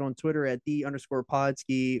us out on Twitter at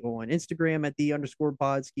 _podski, on Instagram at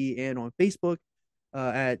 _podski, and on Facebook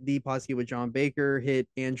at the Podski with John Baker. Hit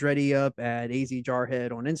Andretti up at AZ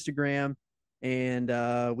Jarhead on Instagram, and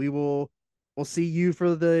we'll see you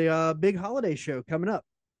for the big holiday show coming up.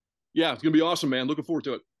 Yeah, it's gonna be awesome, man. Looking forward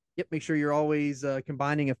to it. Yep, make sure you're always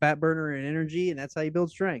combining a fat burner and energy, and that's how you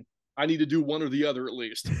build strength. I need to do one or the other at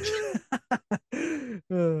least.